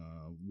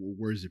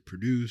 Where is it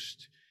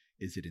produced?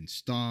 Is it in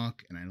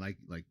stock? And I like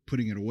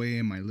putting it away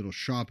in my little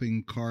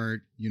shopping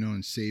cart,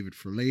 and save it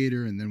for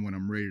later. And then when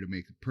I'm ready to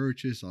make a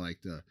purchase, I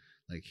like to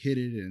like hit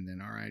it and then,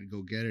 all right,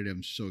 go get it.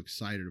 I'm so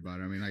excited about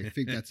it. I mean, I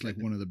think that's like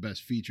one of the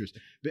best features.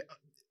 But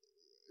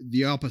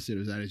the opposite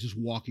of that is just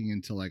walking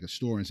into like a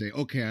store and say,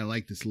 okay, I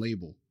like this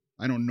label.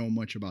 I don't know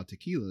much about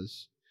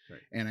tequilas. Right.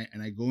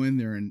 And I go in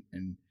there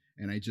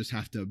and I just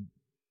have to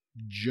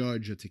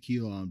judge a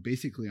tequila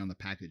basically on the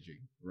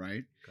packaging,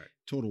 right? Okay.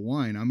 Total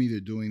Wine, I'm either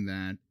doing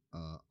that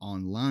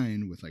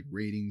online with like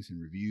ratings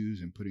and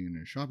reviews and putting it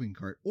in a shopping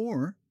cart,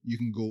 or you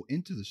can go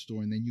into the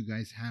store and then you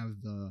guys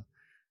have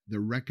the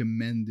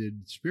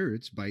recommended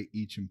spirits by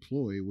each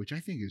employee, which I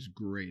think is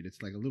great.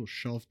 It's like a little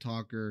shelf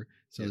talker.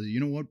 So you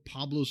know what?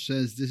 Pablo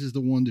says this is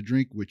the one to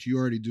drink, which you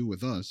already do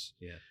with us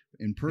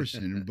in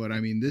person. But I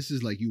mean, this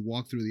is like you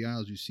walk through the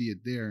aisles, you see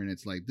it there, and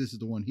it's like, this is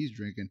the one he's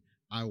drinking.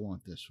 I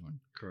want this one.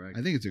 Correct.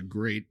 I think it's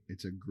great.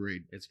 It's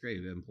great.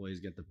 The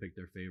employees get to pick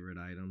their favorite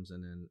items,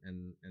 and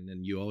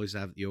then you always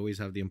have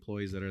the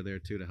employees that are there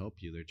too to help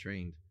you. They're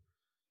trained.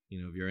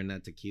 If you're in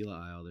that tequila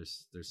aisle,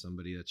 there's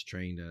somebody that's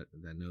trained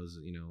that knows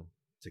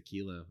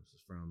tequila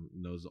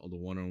knows all the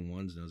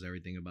one-on-ones, knows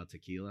everything about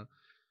tequila,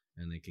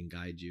 and they can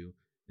guide you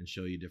and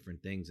show you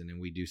different things. And then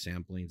we do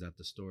samplings at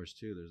the stores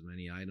too. There's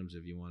many items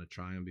if you want to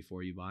try them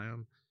before you buy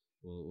them.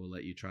 we'll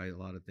let you try a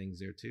lot of things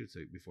there too.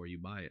 So before you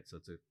buy it, so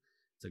it's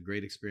a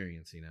great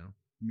experience, you know.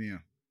 Yeah.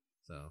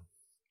 So.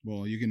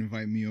 Well, you can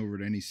invite me over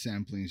to any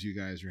samplings you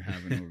guys are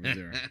having over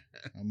there.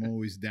 I'm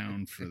always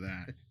down for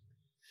that.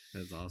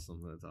 That's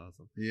awesome. That's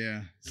awesome.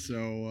 Yeah.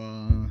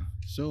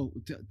 So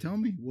tell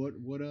me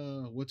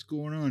what's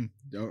going on?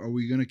 Are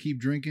we gonna keep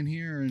drinking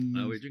here?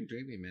 And we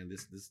drinking, man.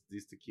 These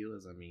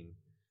tequilas. I mean,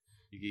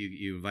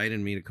 you invited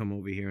me to come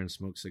over here and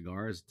smoke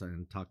cigars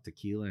and talk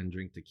tequila and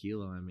drink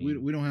tequila. I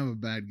mean, we don't have a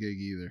bad gig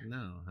either.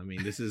 No, I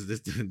mean this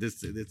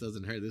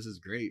doesn't hurt. This is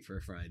great for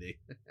a Friday.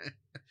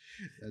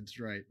 That's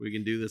right. We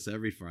can do this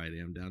every Friday.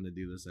 I'm down to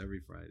do this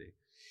every Friday.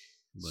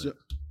 But,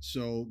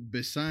 so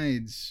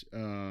besides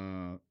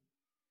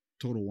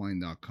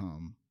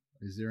TotalWine.com,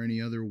 is there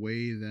any other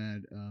way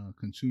that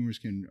consumers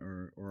can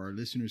or our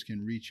listeners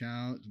can reach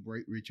out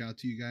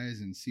to you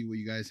guys and see what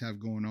you guys have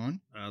going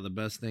on? The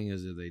best thing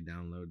is if they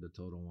download the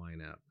Total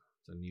Wine app.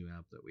 It's a new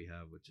app that we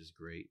have, which is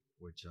great.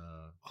 Which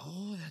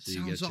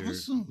sounds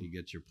awesome. You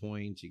get your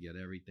points, you get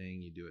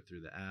everything. You do it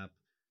through the app.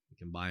 You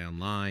can buy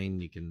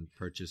online. You can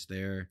purchase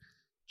there.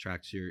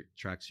 Tracks your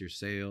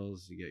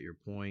sales. You get your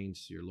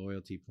points, your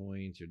loyalty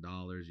points, your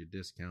dollars, your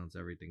discounts.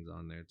 Everything's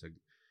on there. It's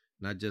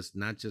not just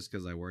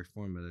because I work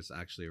for them, but it's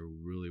actually a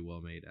really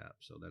well made app.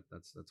 So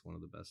that's one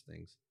of the best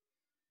things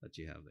that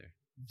you have there.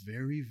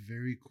 Very,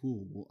 very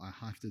cool. Well, I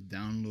have to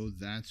download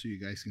that so you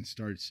guys can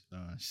start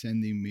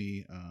sending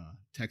me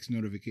text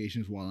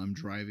notifications while I'm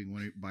driving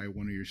by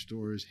one of your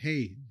stores.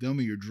 Hey,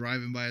 dummy, you're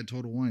driving by a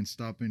Total Wine.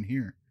 Stop in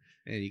here.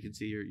 And you can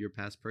see your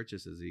past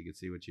purchases. You can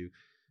see what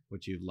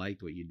you've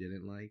liked, what you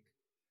didn't like.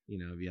 You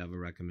know, if you have a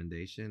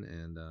recommendation,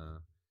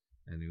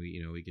 and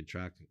we can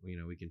track. We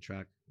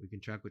can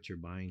track what you're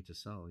buying to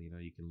sell. You know,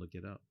 you can look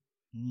it up,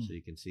 so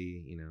you can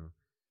see. You know,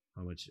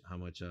 how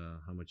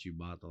much you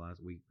bought the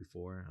last week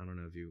before. I don't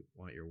know if you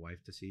want your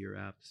wife to see your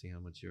app to see how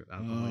much your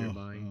alcohol you're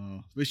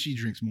buying. But she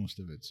drinks most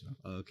of it, so.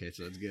 Okay,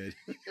 so that's good.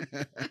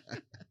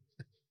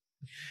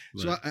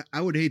 So I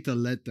would hate to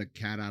let the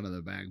cat out of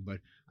the bag, but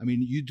I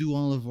mean, you do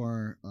all of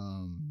our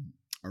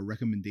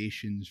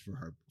recommendations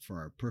for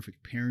our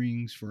perfect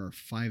pairings, for our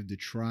 5 to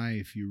try.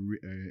 If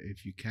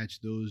you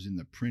catch those in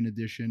the print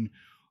edition,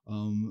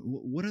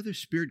 what other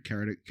spirit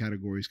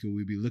categories could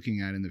we be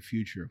looking at in the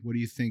future? What do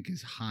you think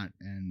is hot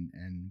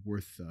and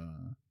worth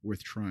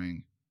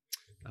trying?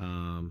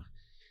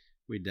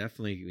 We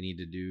definitely need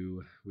to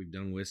do. We've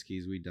done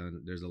whiskeys.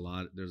 There's a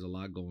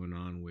lot going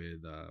on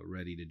with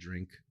ready to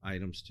drink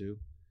items too.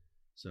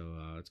 So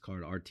it's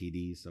called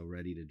RTD, so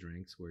ready to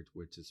drinks,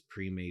 which is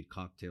pre-made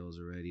cocktails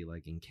already,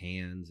 like in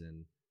cans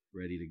and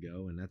ready to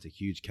go, and that's a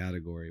huge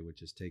category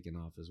which is taken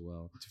off as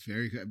well. It's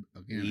very good.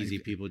 Again, easy.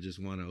 People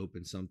just want to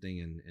open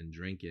something and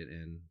drink it,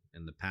 and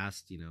in the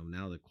past,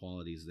 now the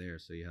quality is there,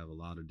 so you have a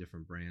lot of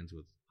different brands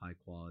with high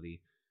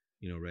quality,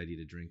 ready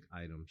to drink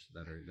items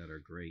that are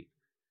great.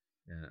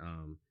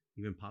 And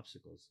even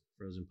popsicles,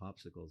 frozen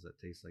popsicles that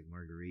taste like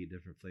margarita,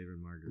 different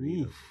flavored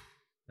margaritas. Oof.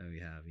 That we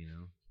have,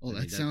 Oh,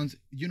 that sounds.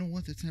 You know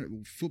what? That's not.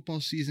 Football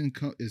season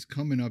is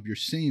coming up. You're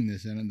saying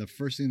this, and the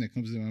first thing that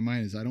comes to my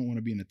mind is I don't want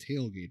to be in a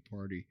tailgate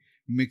party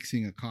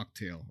mixing a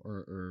cocktail,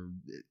 or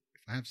if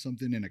I have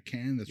something in a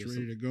can that's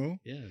ready to go.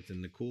 Yeah, it's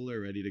in the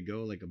cooler, ready to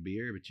go, like a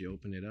beer. But you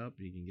open it up,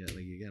 you can get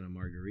a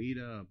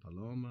margarita, a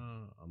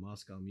Paloma, a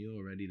Moscow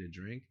Mule, ready to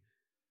drink,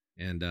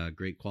 and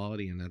great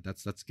quality. And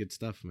that's good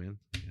stuff, man.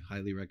 I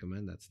highly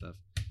recommend that stuff.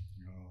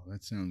 Oh,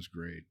 that sounds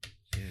great.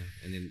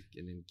 Yeah, and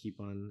then keep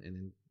on, and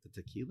then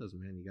the tequilas,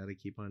 man. You got to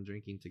keep on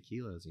drinking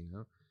tequilas.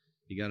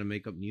 You got to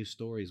make up new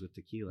stories with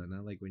tequila.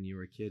 Not like when you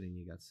were a kid and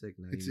you got sick.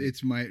 Now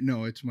it's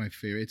my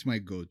favorite. It's my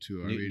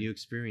go-to. New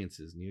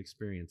experiences.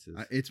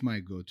 It's my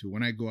go-to.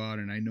 When I go out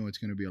and I know it's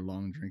going to be a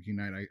long drinking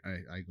night,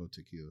 I go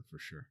tequila for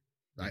sure.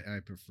 I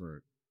prefer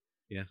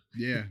it.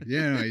 Yeah,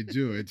 I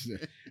do. It's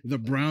the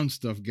brown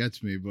stuff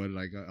gets me, but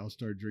like I'll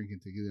start drinking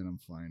tequila and I'm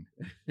fine.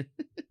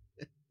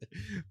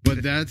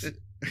 But that's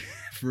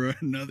for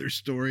another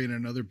story and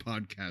another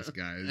podcast,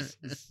 guys.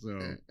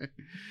 So,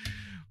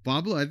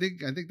 Pablo, I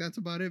think that's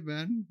about it,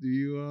 man. Do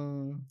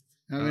you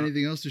have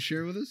anything else to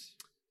share with us?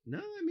 No,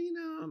 I mean,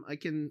 I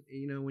can.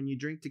 When you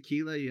drink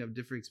tequila, you have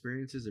different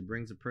experiences. It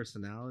brings a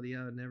personality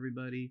out in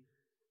everybody,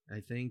 I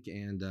think,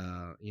 and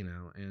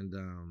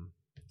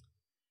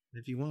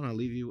if you want, I'll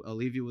leave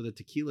you with a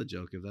tequila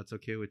joke if that's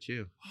okay with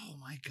you. Oh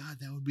my God,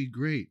 that would be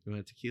great. You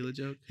want a tequila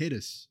joke? Hit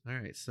us. All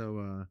right,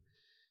 so.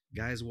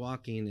 Guy's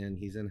walking and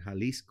he's in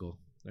Jalisco,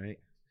 right?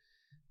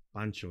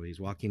 Pancho, he's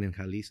walking in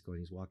Jalisco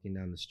and he's walking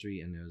down the street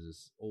and there's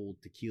this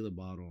old tequila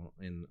bottle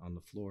on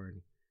the floor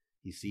and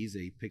he sees it,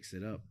 he picks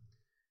it up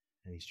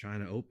and he's trying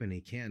to open it,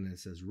 he can't, and it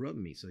says rub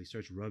me. So he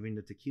starts rubbing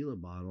the tequila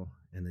bottle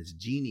and this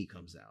genie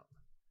comes out.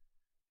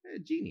 A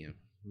genie, a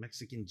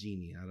Mexican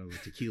genie out of a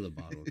tequila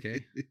bottle,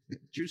 okay?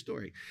 True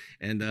story.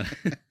 And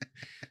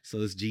so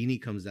this genie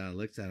comes out,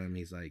 looks at him,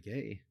 he's like,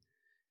 hey,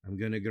 I'm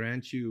going to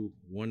grant you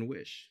one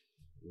wish.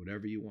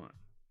 Whatever you want.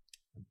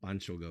 And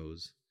Pancho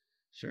goes,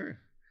 sure.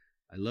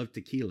 I love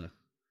tequila.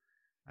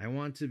 I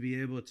want to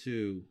be able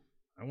to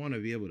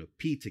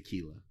pee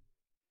tequila.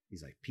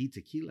 He's like, pee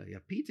tequila? Yeah,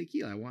 pee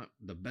tequila. I want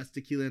the best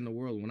tequila in the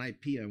world. When I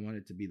pee, I want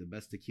it to be the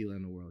best tequila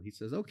in the world. He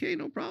says, okay,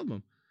 no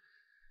problem.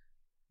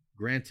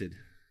 Granted.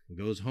 He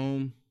goes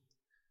home,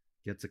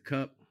 gets a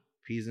cup,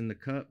 pees in the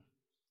cup.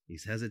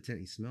 He's hesitant.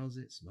 He smells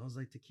it. Smells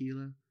like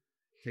tequila.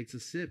 Takes a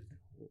sip.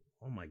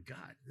 Oh my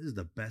God, this is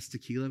the best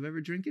tequila I've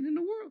ever drinking in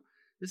the world.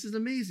 This is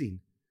amazing.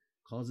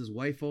 Calls his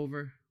wife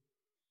over.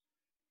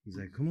 He's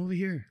like, come over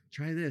here.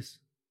 Try this.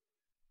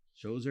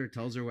 Shows her,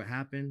 tells her what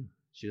happened.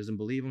 She doesn't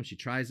believe him. She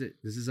tries it.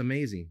 This is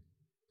amazing.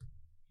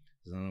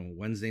 It's on a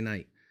Wednesday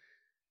night.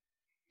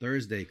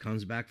 Thursday,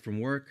 comes back from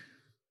work,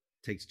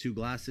 takes 2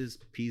 glasses,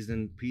 pees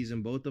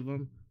in both of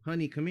them.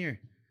 Honey, come here.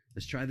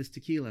 Let's try this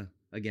tequila.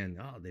 Again,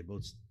 oh, they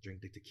both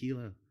drink the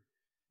tequila.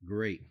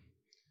 Great.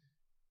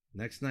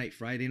 Next night,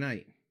 Friday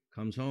night,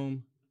 comes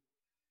home.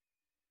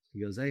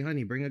 He goes, hey,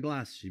 honey, bring a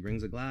glass. She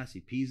brings a glass. He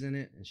pees in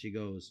it. And she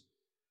goes,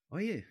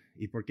 oye,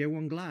 ¿y por qué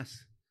one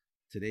glass?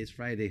 Today's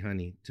Friday,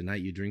 honey.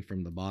 Tonight you drink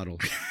from the bottle.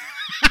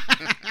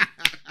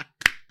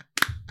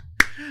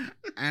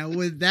 And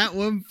with that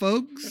one,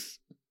 folks,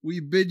 we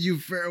bid you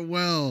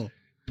farewell.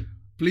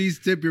 Please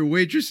tip your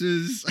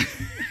waitresses.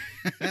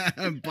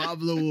 And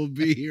Pablo will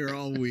be here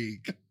all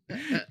week.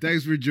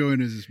 Thanks for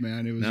joining us,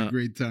 man. It was a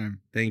great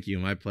time. Thank you.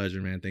 My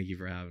pleasure, man. Thank you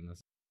for having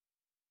us.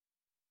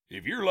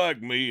 If you're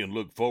like me and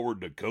look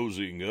forward to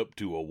cozying up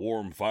to a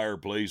warm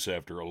fireplace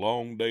after a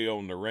long day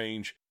on the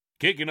range,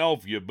 kicking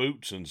off your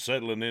boots and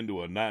settling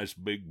into a nice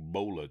big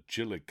bowl of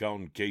chili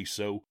con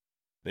queso,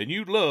 then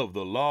you'd love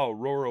the La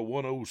Aurora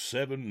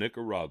 107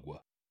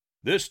 Nicaragua.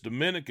 This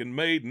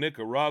Dominican-made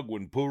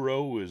Nicaraguan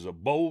puro is a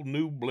bold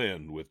new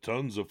blend with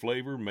tons of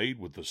flavor made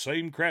with the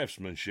same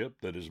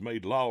craftsmanship that has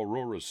made La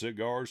Aurora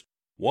cigars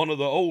one of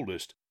the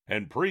oldest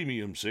and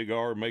premium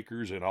cigar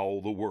makers in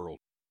all the world.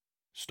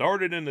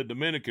 Started in the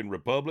Dominican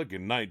Republic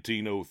in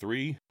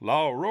 1903,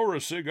 La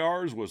Aurora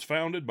Cigars was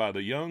founded by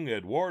the young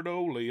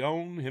Eduardo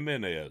Leon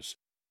Jimenez,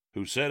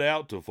 who set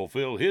out to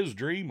fulfill his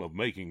dream of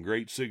making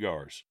great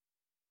cigars.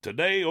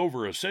 Today,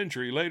 over a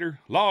century later,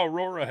 La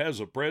Aurora has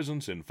a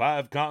presence in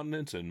 5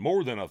 continents and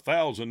more than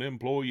 1,000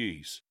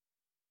 employees.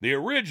 The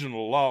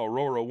original La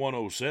Aurora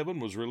 107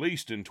 was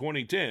released in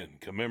 2010,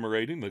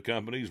 commemorating the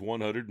company's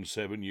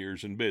 107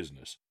 years in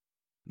business.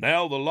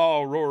 Now the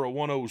La Aurora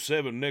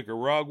 107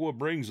 Nicaragua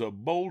brings a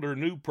bolder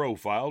new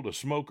profile to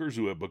smokers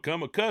who have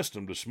become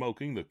accustomed to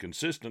smoking the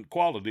consistent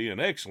quality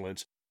and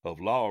excellence of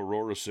La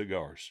Aurora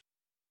cigars.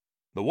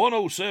 The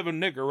 107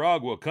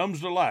 Nicaragua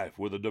comes to life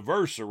with a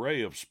diverse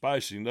array of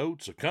spicy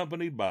notes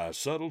accompanied by a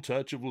subtle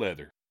touch of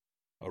leather.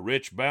 A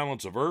rich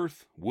balance of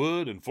earth,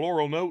 wood, and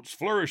floral notes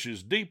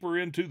flourishes deeper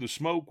into the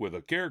smoke with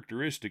a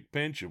characteristic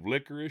pinch of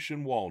licorice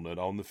and walnut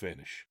on the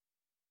finish.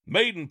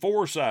 Made in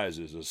 4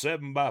 sizes, a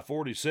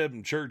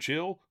 7x47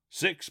 Churchill,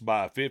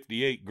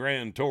 6x58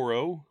 Grand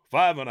Toro,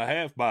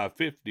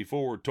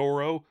 5.5x54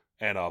 Toro,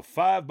 and a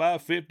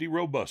 5x50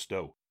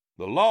 Robusto,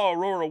 the La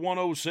Aurora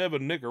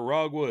 107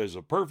 Nicaragua is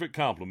a perfect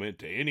complement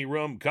to any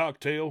rum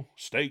cocktail,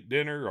 steak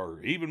dinner,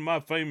 or even my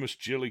famous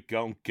chili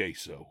con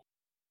queso.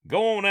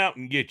 Go on out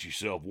and get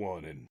yourself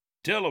one and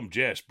tell them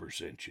Jasper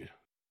sent you.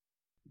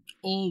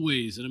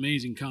 Always an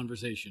amazing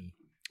conversation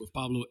with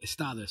Pablo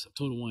Estades of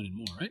Total Wine and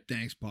More, right?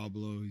 Thanks,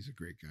 Pablo. He's a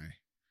great guy.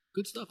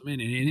 Good stuff, man.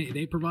 And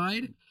they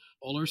provide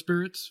all our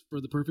spirits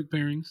for the perfect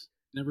pairings.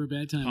 Never a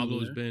bad time.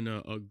 Pablo's been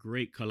a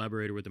great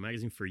collaborator with the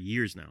magazine for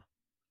years now.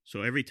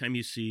 So every time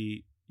you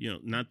see,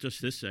 not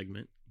just this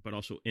segment, but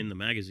also in the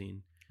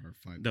magazine,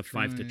 the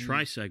 5 to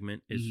Try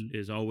segment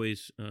is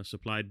always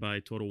supplied by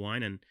Total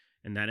Wine, and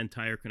that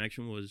entire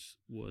connection was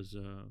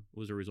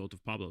a result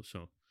of Pablo.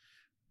 So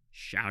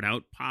shout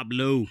out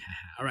Pablo.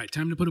 All right,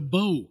 time to put a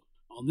bow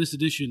on this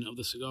edition of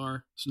the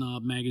Cigar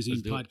Snob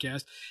Magazine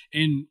podcast.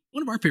 And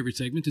one of our favorite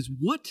segments is,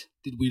 what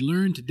did we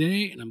learn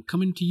today? And I'm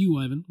coming to you,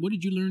 Ivan. What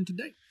did you learn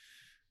today?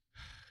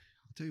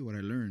 I'll tell you what I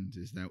learned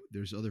is that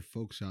there's other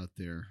folks out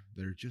there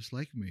that are just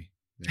like me,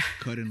 that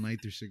cut and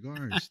light their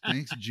cigars.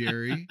 Thanks,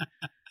 Jerry,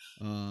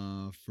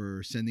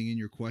 for sending in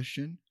your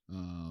question.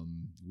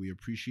 We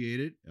appreciate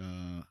it.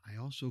 I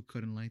also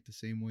cut and light the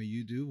same way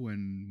you do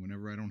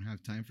whenever I don't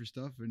have time for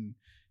stuff, and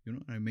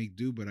I make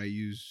do, but I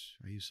use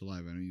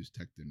saliva. I don't use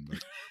Tectin.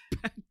 But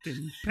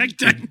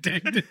Pectin.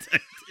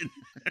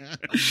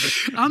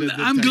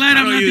 I'm glad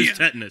I'm not use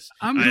tetanus.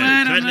 I'm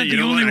glad I'm not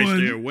the only one. I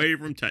stay away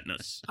from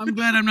tetanus. I'm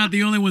glad I'm not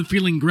the only one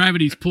feeling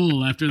gravity's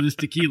pull after this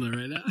tequila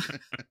right now.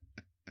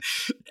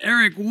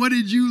 Eric, what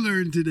did you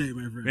learn today,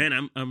 my friend?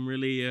 Man, I'm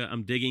really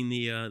I'm digging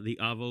the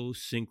Avo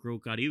Syncro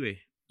Caribe.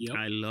 Yep.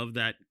 I love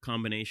that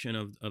combination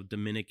of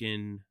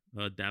Dominican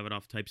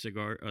Davidoff type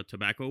cigar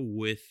tobacco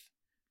with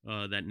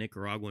that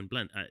Nicaraguan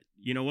blend.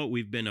 You know what?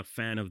 We've been a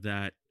fan of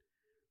that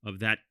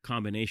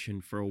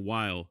combination for a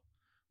while,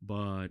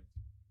 but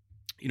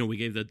we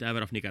gave the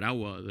Davidoff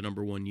Nicaragua the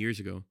 #1 years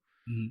ago,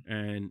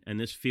 and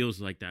this feels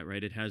like that,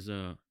 right? It has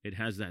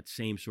that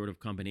same sort of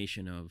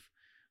combination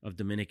of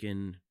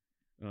Dominican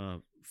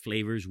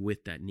flavors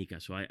with that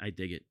Nica. So I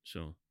dig it.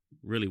 So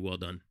really well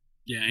done.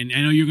 Yeah, and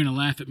I know you're going to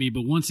laugh at me,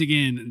 but once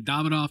again,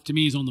 Davidoff to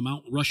me is on the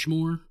Mount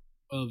Rushmore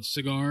of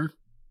cigar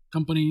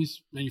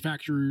companies,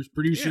 manufacturers,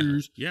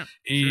 producers. Yeah.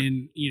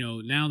 And,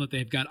 now that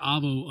they've got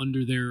Avo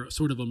under their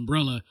sort of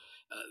umbrella,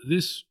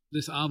 this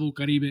Avo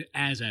Caribe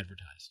as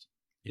advertised.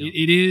 Yeah.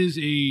 It is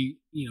a,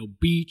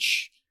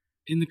 beach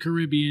in the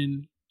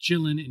Caribbean,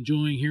 chilling,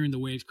 enjoying, hearing the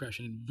waves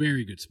crashing, and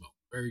very good smoke.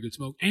 Very good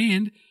smoke.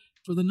 And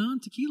for the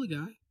non-tequila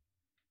guy,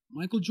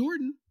 Michael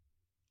Jordan.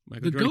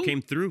 Michael Jordan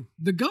came through.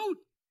 The GOAT.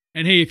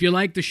 And hey, if you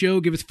like the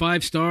show, give us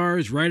 5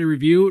 stars, write a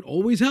review. It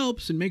always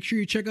helps. And make sure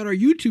you check out our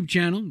YouTube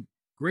channel.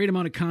 Great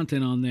amount of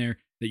content on there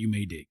that you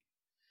may dig.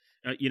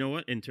 You know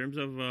what? In terms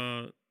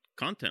of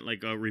content,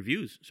 like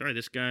reviews. Sorry,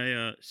 this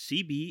guy,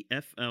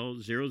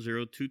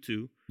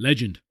 CBFL0022.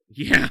 Legend.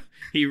 Yeah.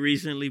 He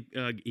recently,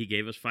 he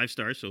gave us 5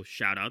 stars. So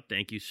shout out.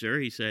 Thank you, sir.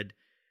 He said,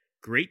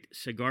 great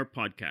cigar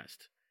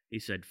podcast. He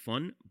said,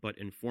 fun, but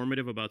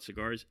informative about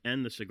cigars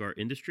and the cigar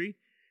industry.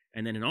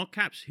 And then in all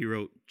caps, he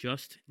wrote,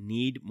 just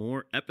need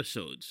more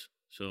episodes.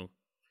 So,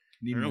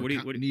 need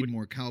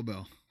more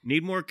cowbell.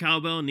 Need more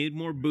cowbell, need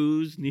more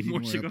booze, need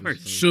more cigars.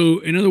 Episodes. So,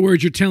 in other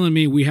words, you're telling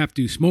me we have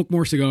to smoke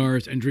more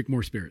cigars and drink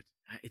more spirits.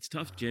 It's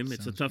tough, Jim. It's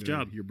a Sounds tough good.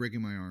 job. You're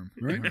breaking my arm.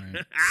 Right? All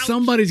right.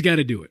 Somebody's got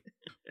to do it.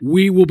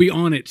 We will be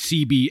on it,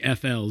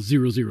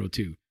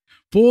 CBFL002.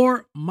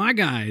 For my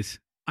guys,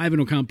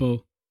 Ivan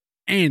Ocampo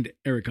and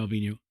Eric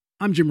Calvino,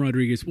 I'm Jim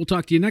Rodriguez. We'll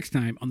talk to you next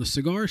time on the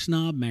Cigar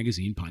Snob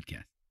Magazine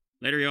podcast.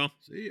 Later, y'all.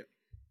 See ya.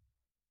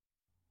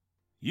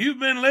 You've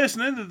been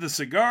listening to the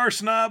Cigar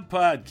Snob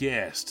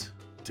Podcast.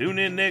 Tune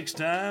in next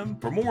time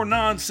for more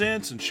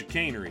nonsense and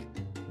chicanery.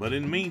 But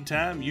in the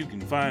meantime, you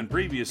can find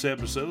previous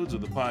episodes of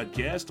the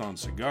podcast on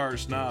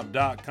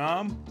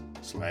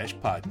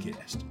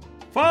cigarsnob.com/podcast.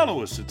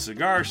 Follow us at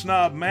Cigar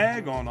Snob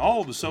Mag on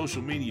all the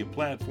social media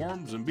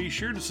platforms, and be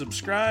sure to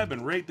subscribe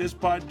and rate this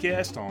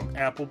podcast on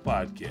Apple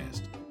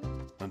Podcast.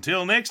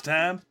 Until next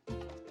time,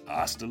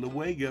 hasta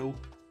luego.